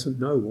hook, doesn't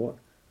know what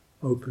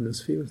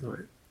openness feels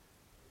like.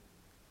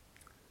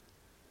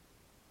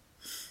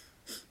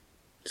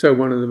 So I found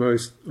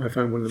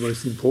one of the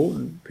most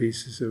important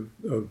pieces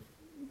of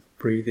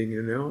breathing in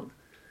and out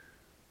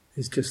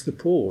is just the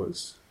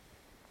pause.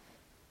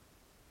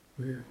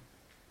 Yeah.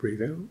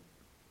 Breathe out.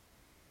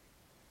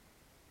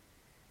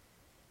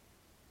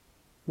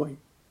 Wait.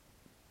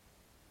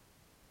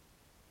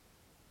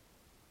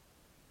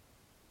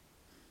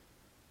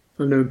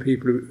 I've known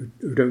people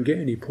who don't get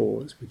any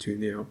pause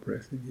between the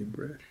out-breath and the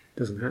in-breath. It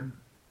doesn't happen.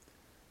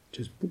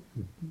 Just...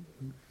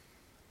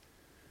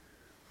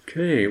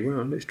 Okay,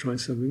 well, let's try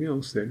something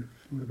else then.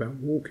 What about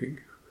walking?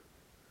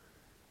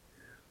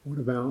 What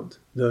about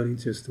learning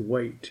just to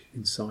wait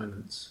in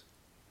silence?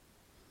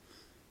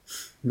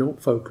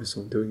 Not focus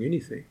on doing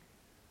anything,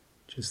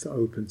 just to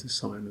open to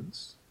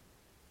silence.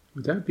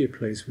 Would that be a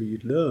place where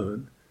you'd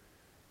learn,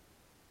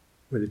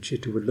 where the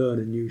citta would learn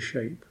a new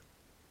shape?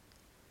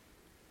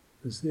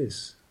 As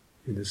this,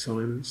 in the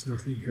silence,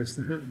 nothing has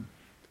to happen.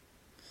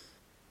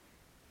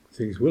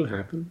 Things will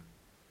happen,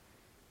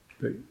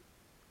 but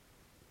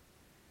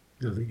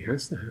nothing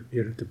has to happen.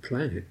 You don't have to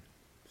plan it.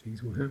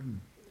 Things will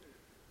happen.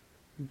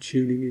 And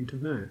tuning into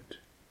that,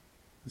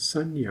 the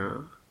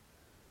saṇkhāra,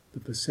 the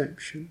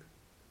perception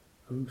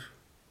of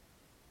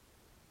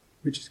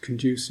which is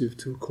conducive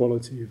to a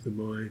quality of the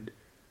mind,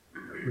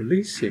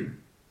 releasing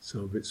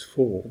some of its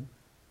form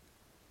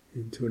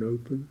into an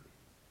open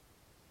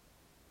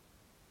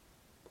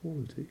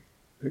quality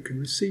that can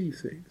receive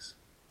things,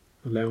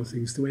 allow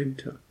things to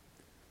enter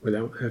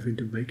without having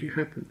to make it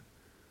happen,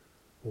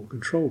 or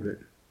control it,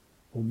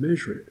 or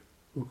measure it,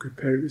 or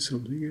compare it with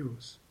something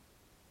else.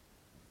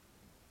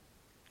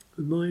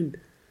 The mind,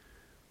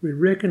 we're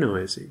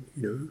recognizing,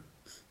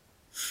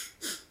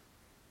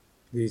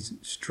 these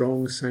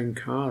strong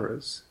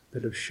saṇkhāras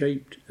that have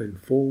shaped and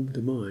formed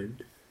the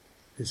mind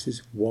This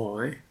is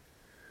why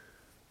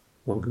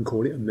one can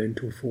call it a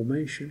mental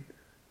formation,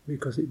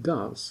 because it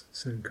does.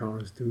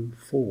 Saṇkhāras do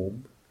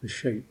form the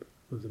shape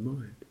of the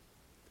mind.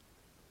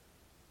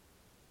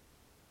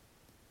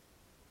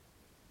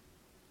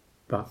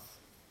 But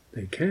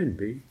they can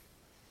be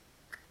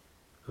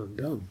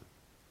undone.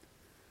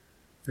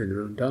 And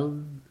they're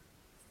undone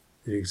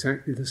in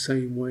exactly the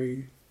same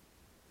way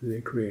that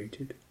they're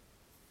created.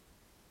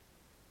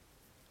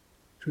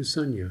 Through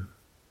saññā.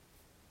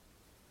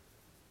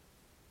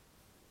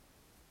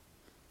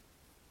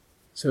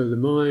 So the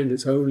mind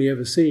that's only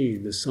ever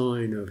seen the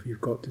sign of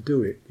you've got to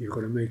do it, you've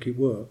got to make it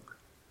work,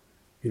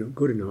 you're not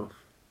good enough,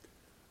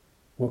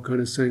 what kind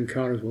of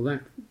saṇkhāras will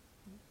that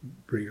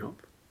bring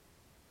up?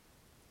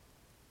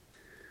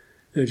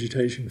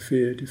 Agitation,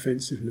 fear,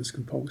 defensiveness,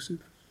 compulsive,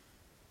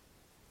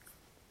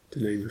 to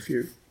name a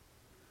few.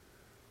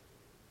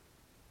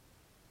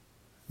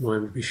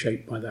 Mind would be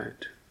shaped by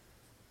that.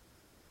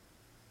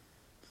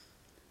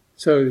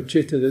 So the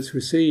citta that's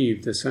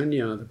received, the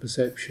saññā, the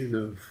perception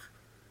of,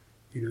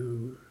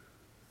 you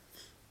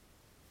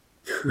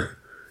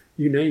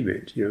name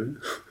it, your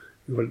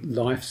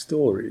life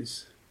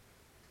stories.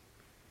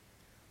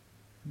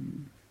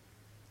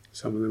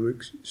 Some of them were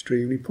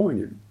extremely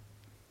poignant.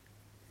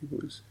 It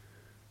was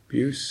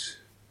abuse,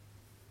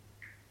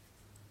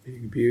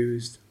 being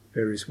abused,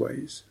 various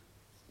ways.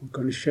 What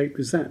kind of shape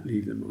does that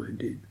leave the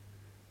mind in?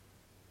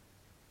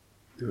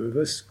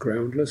 Nervous,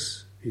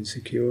 groundless,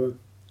 insecure,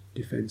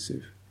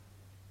 defensive.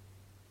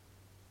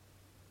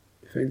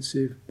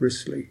 Defensive,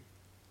 bristly.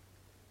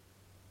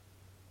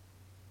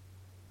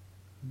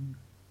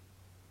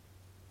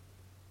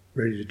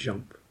 Ready to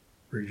jump,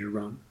 ready to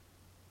run.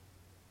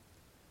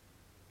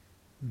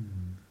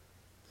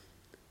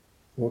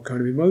 What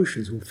kind of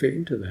emotions will fit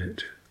into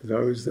that?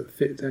 Those that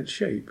fit that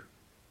shape.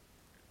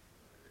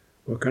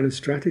 What kind of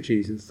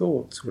strategies and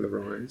thoughts will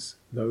arise?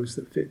 Those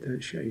that fit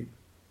that shape.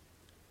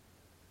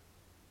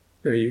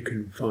 Now you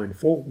can find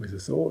fault with the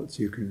thoughts,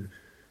 you can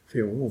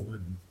feel,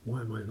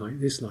 why am I like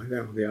this, like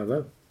that, or the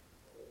other?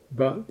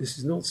 But this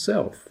is not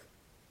self.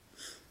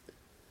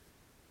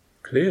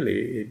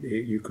 Clearly,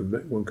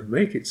 one can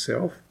make it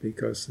self,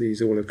 because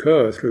these all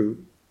occur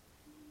through,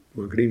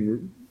 one can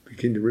even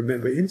begin to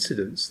remember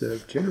incidents that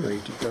have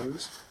generated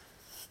those.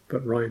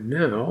 But right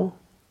now,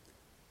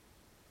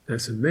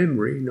 that's a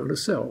memory, not a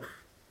self.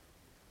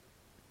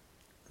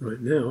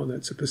 Right now,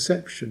 that's a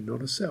perception,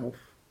 not a self.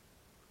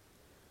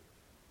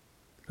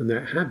 And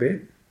that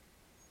habit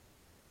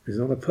is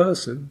not a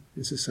person,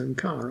 it's a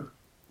saṇkhāra.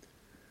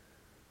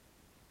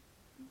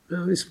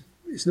 Now,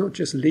 it's not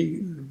just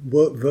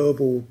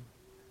verbal,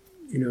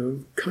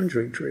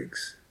 conjuring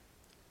tricks.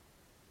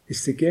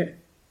 It's to get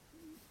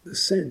the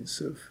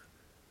sense of,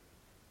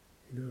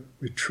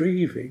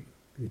 retrieving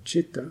the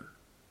citta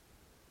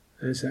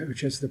as that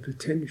which has the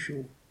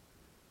potential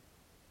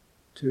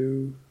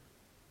to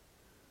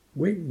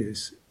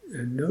witness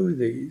and know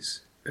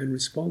these and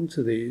respond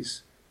to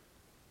these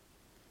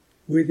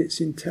with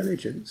its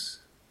intelligence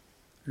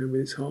and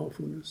with its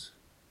heartfulness.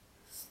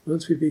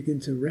 Once we begin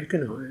to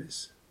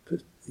recognize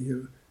that,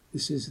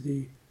 this is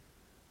the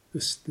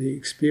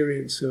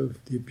experience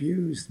of the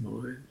abused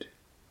mind,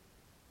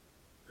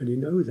 and you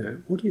know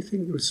that, what do you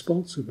think the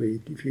response will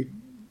be if you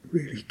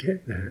really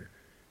get that?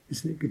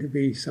 Isn't it going to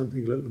be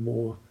something a little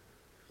more,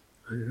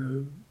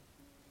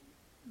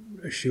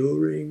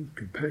 assuring,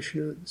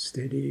 compassionate,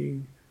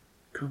 steadying,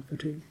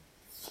 comforting?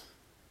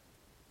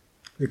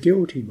 The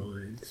guilty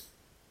mind,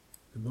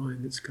 the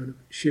mind that's kind of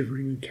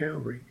shivering and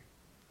cowering.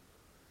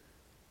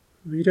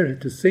 You don't have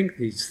to think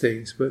these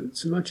things, but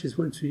so much as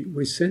once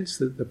we sense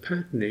that the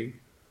patterning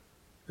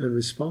and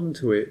respond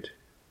to it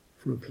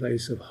from a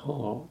place of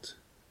heart,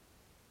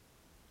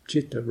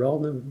 citta,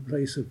 rather than from a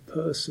place of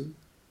person,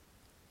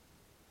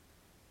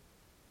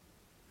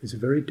 it's a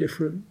very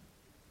different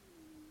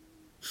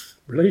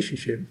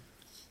relationship.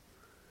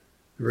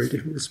 A very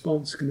different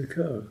response can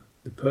occur.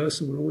 The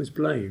person will always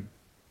blame,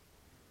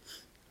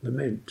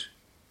 lament,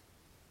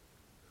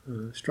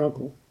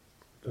 struggle.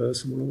 The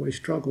person will always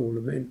struggle,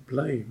 lament,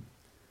 blame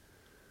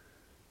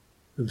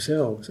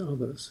themselves,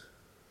 others.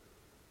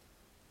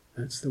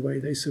 That's the way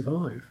they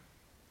survive,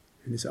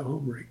 in this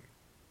armouring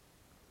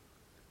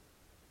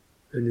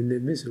and in their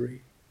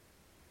misery,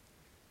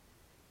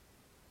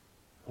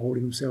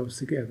 holding themselves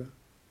together.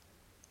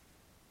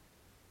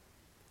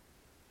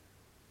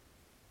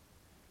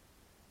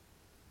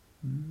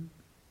 And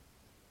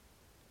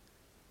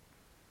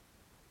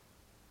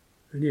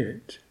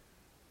yet,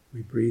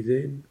 we breathe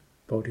in,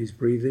 bodies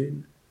breathe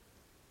in,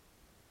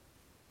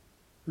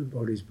 and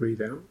bodies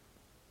breathe out.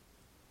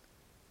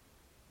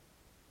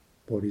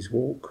 Bodies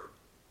walk,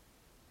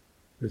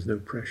 there's no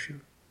pressure.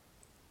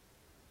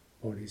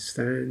 Bodies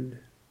stand,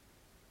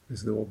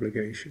 there's no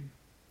obligation.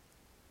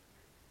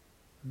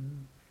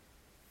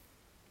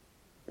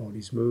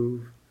 Bodies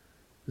move,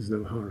 there's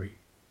no hurry.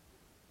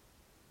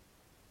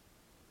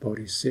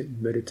 Bodies sit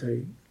and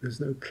meditate, there's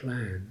no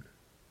plan.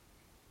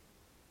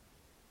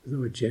 There's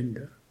no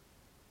agenda.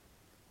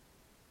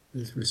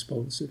 There's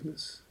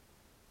responsiveness,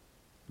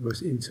 the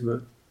most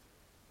intimate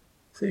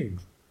thing,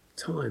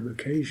 time,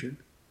 occasion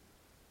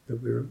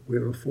that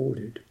we're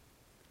afforded.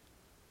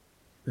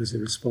 There's a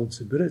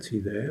responsibility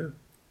there,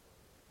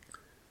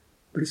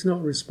 but it's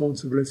not a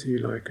responsibility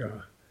like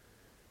a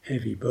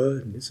heavy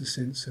burden. It's a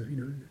sense of,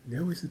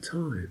 now is the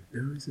time,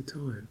 now is the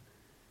time.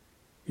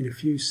 In a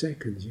few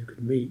seconds you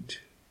could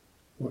meet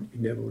what you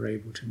never were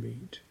able to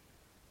meet.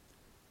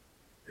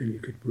 And you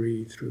could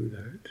breathe through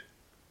that,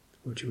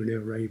 what you were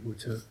never able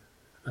to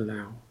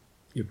allow.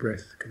 Your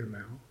breath can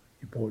allow,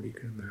 your body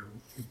can allow,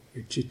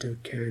 your citta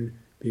can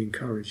be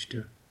encouraged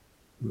to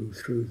move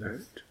through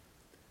that,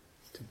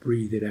 to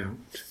breathe it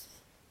out,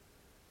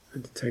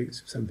 and to take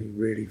something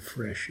really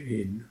fresh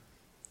in.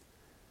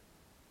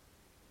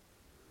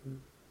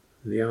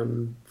 The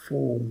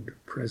unformed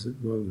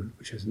present moment,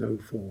 which has no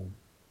form,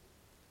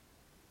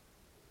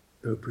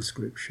 no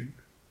prescription,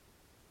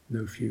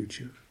 no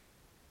future,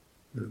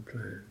 no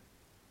plan.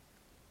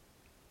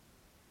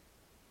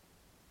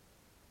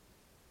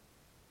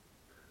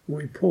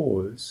 When we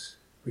pause,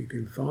 we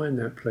can find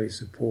that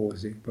place of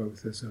pausing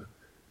both as a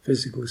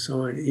physical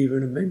sign,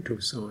 even a mental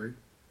sign.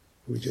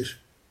 We just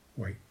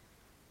wait,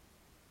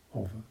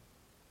 hover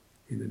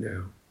in the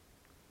now.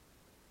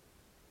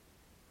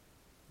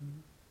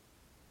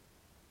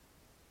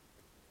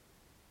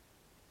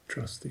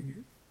 Trusting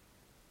it.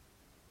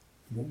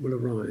 What will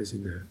arise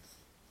in that?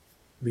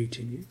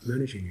 Meeting it,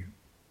 managing it.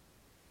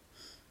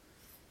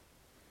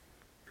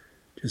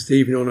 Just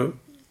even on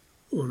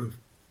a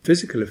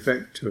physical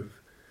effect of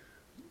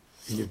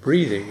in your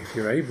breathing, if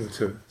you're able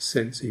to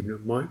sense even a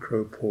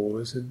micro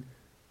pause and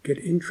get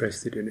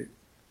interested in it.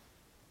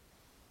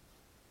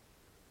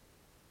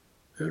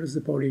 How does the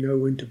body know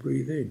when to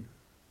breathe in?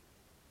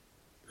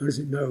 How does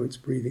it know it's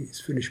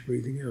finished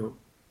breathing out?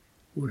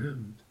 What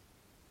happens?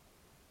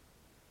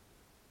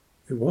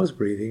 It was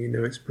breathing and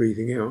now it's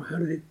breathing out. How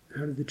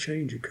did the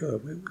change occur?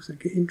 Where was that?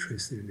 Get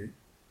interested in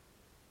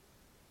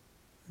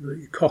it. Like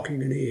you're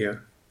cocking an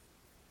ear.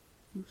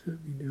 What's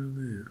happening down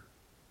there?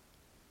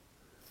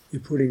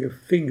 You're putting a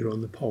finger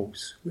on the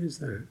pulse. Where's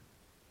that?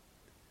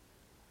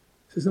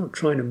 So it's not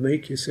trying to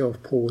make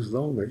yourself pause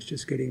longer, it's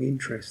just getting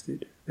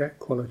interested. That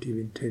quality of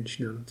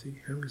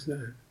intentionality, how is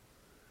that?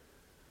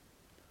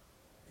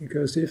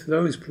 Because if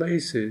those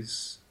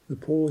places, the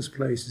pause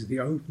places, the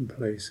open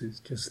places,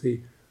 just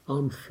the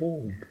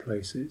unformed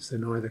places, the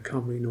neither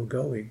coming nor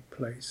going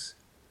place,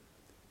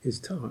 is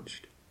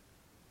touched,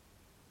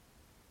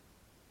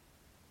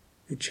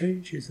 it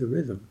changes the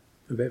rhythm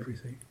of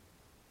everything.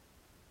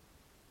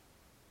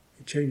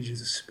 It changes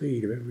the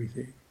speed of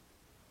everything.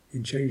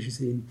 It changes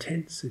the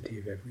intensity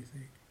of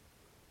everything.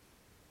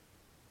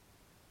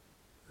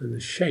 And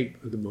the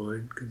shape of the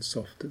mind can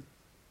soften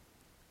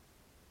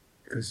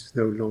because it's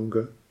no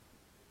longer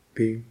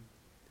being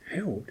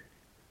held.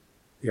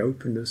 The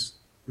openness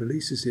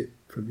releases it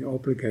from the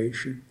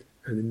obligation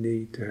and the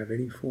need to have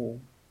any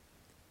form.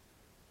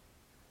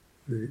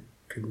 And it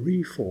can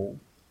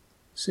reform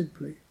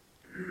simply.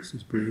 This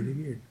is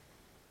breathing in,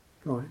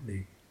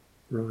 brightening,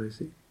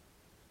 rising,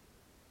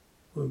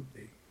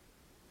 opening.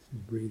 This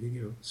is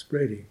breathing out,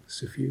 spreading,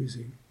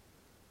 suffusing.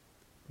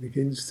 It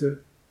begins to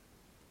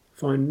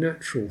find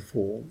natural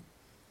form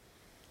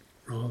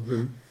rather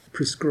than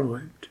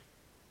prescribed,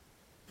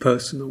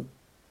 personal,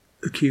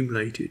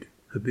 accumulated,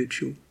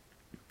 habitual,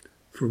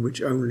 from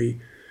which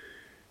only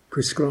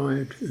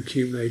prescribed,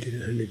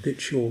 accumulated and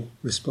habitual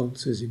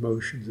responses,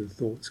 emotions and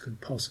thoughts can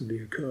possibly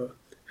occur.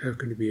 How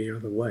can it be any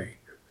other way?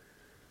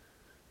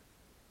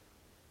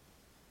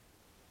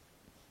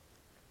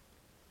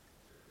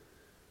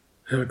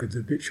 How could the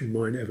habitual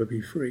mind ever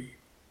be free?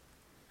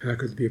 How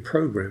could there be a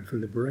program for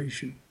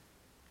liberation?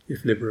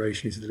 If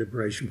liberation is the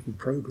liberation from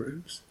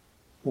programs,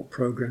 what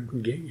program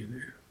can get you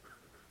there?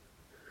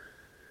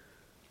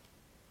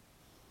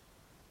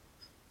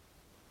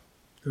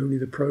 Only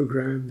the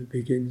program that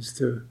begins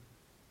to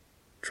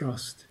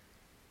trust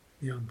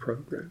the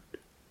unprogrammed.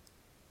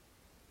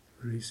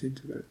 Release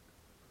into that.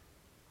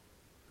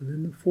 And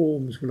then the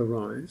forms will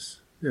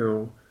arise.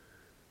 Now,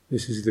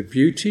 this is the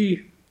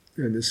beauty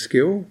and the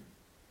skill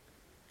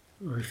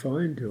I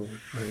find, or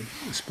I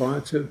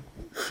aspire to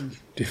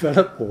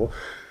develop or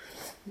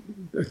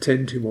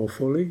attend to more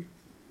fully.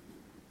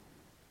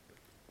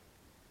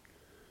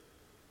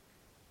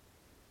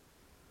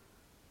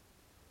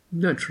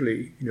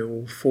 Naturally,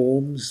 all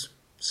forms,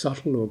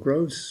 subtle or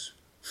gross,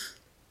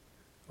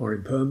 are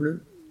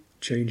impermanent,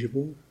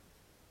 changeable.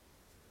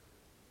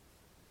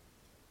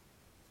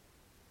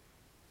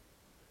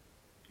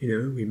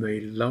 We may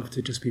love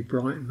to just be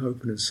bright and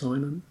open and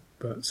silent,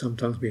 but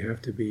sometimes we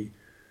have to be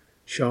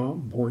sharp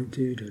and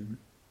pointed and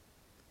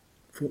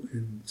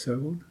so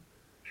on.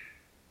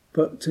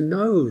 But to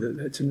know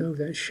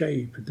that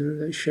shape, and to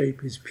know that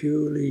shape is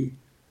purely,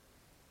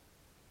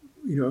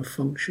 a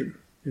function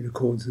in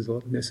accordance with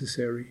what's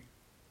necessary,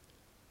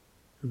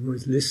 and we're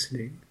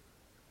listening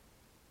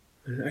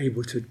and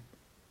able to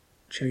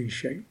change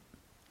shape.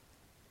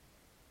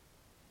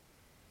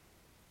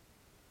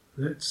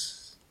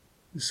 That's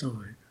the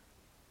sign.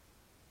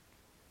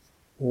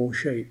 All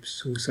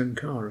shapes, all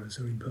saṇkhāras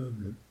are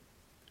impermanent.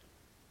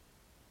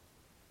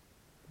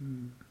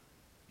 Then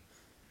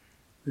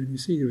you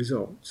see the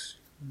results.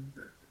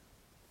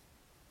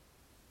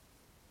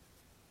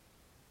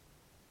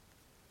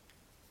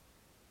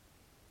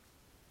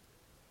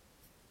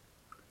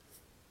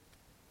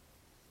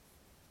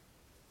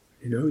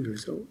 You know the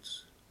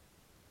results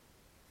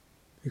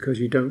because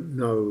you don't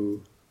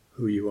know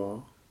who you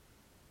are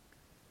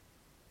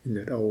in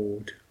that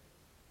old,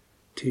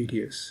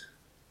 tedious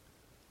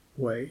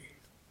way.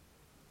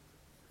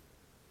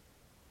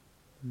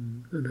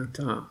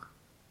 Anatta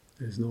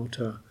is not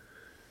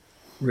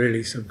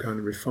really some kind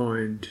of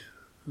refined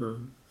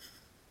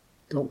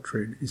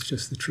doctrine, it's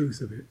just the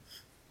truth of it,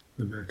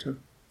 the matter.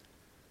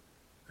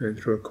 And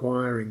through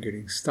acquiring,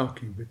 getting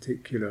stuck in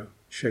particular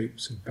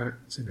shapes and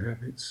patterns and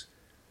habits,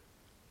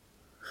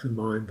 the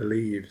mind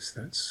believes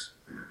that's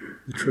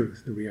the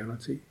truth, the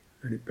reality,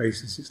 and it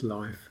bases its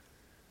life,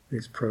 and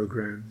its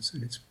programs,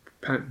 and its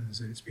patterns,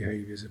 and its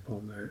behaviours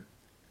upon that.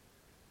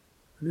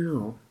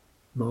 Now,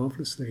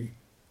 marvellously,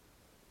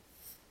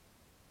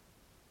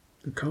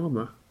 the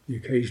karma, the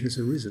occasion has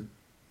arisen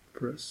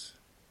for us.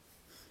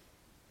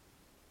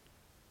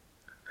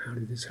 How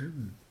did this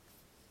happen?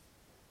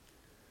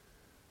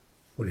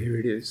 Well, here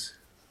it is.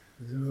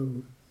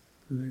 So,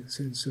 the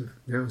sense of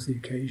now's the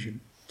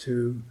occasion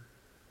to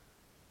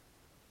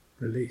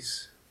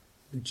release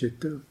the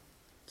citta,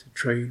 to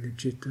train the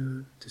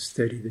citta, to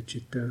steady the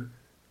citta,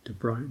 to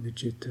brighten the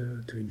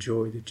citta, to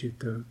enjoy the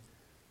citta,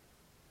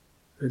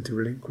 and to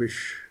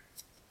relinquish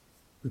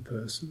the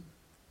person.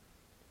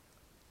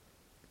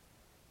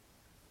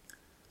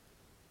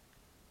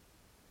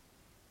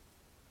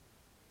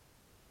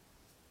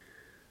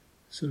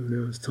 So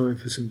now it's time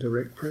for some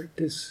direct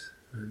practice,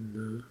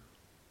 and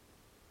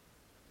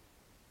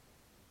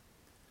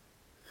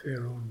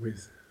fare on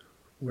with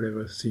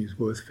whatever seems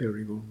worth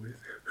faring on with.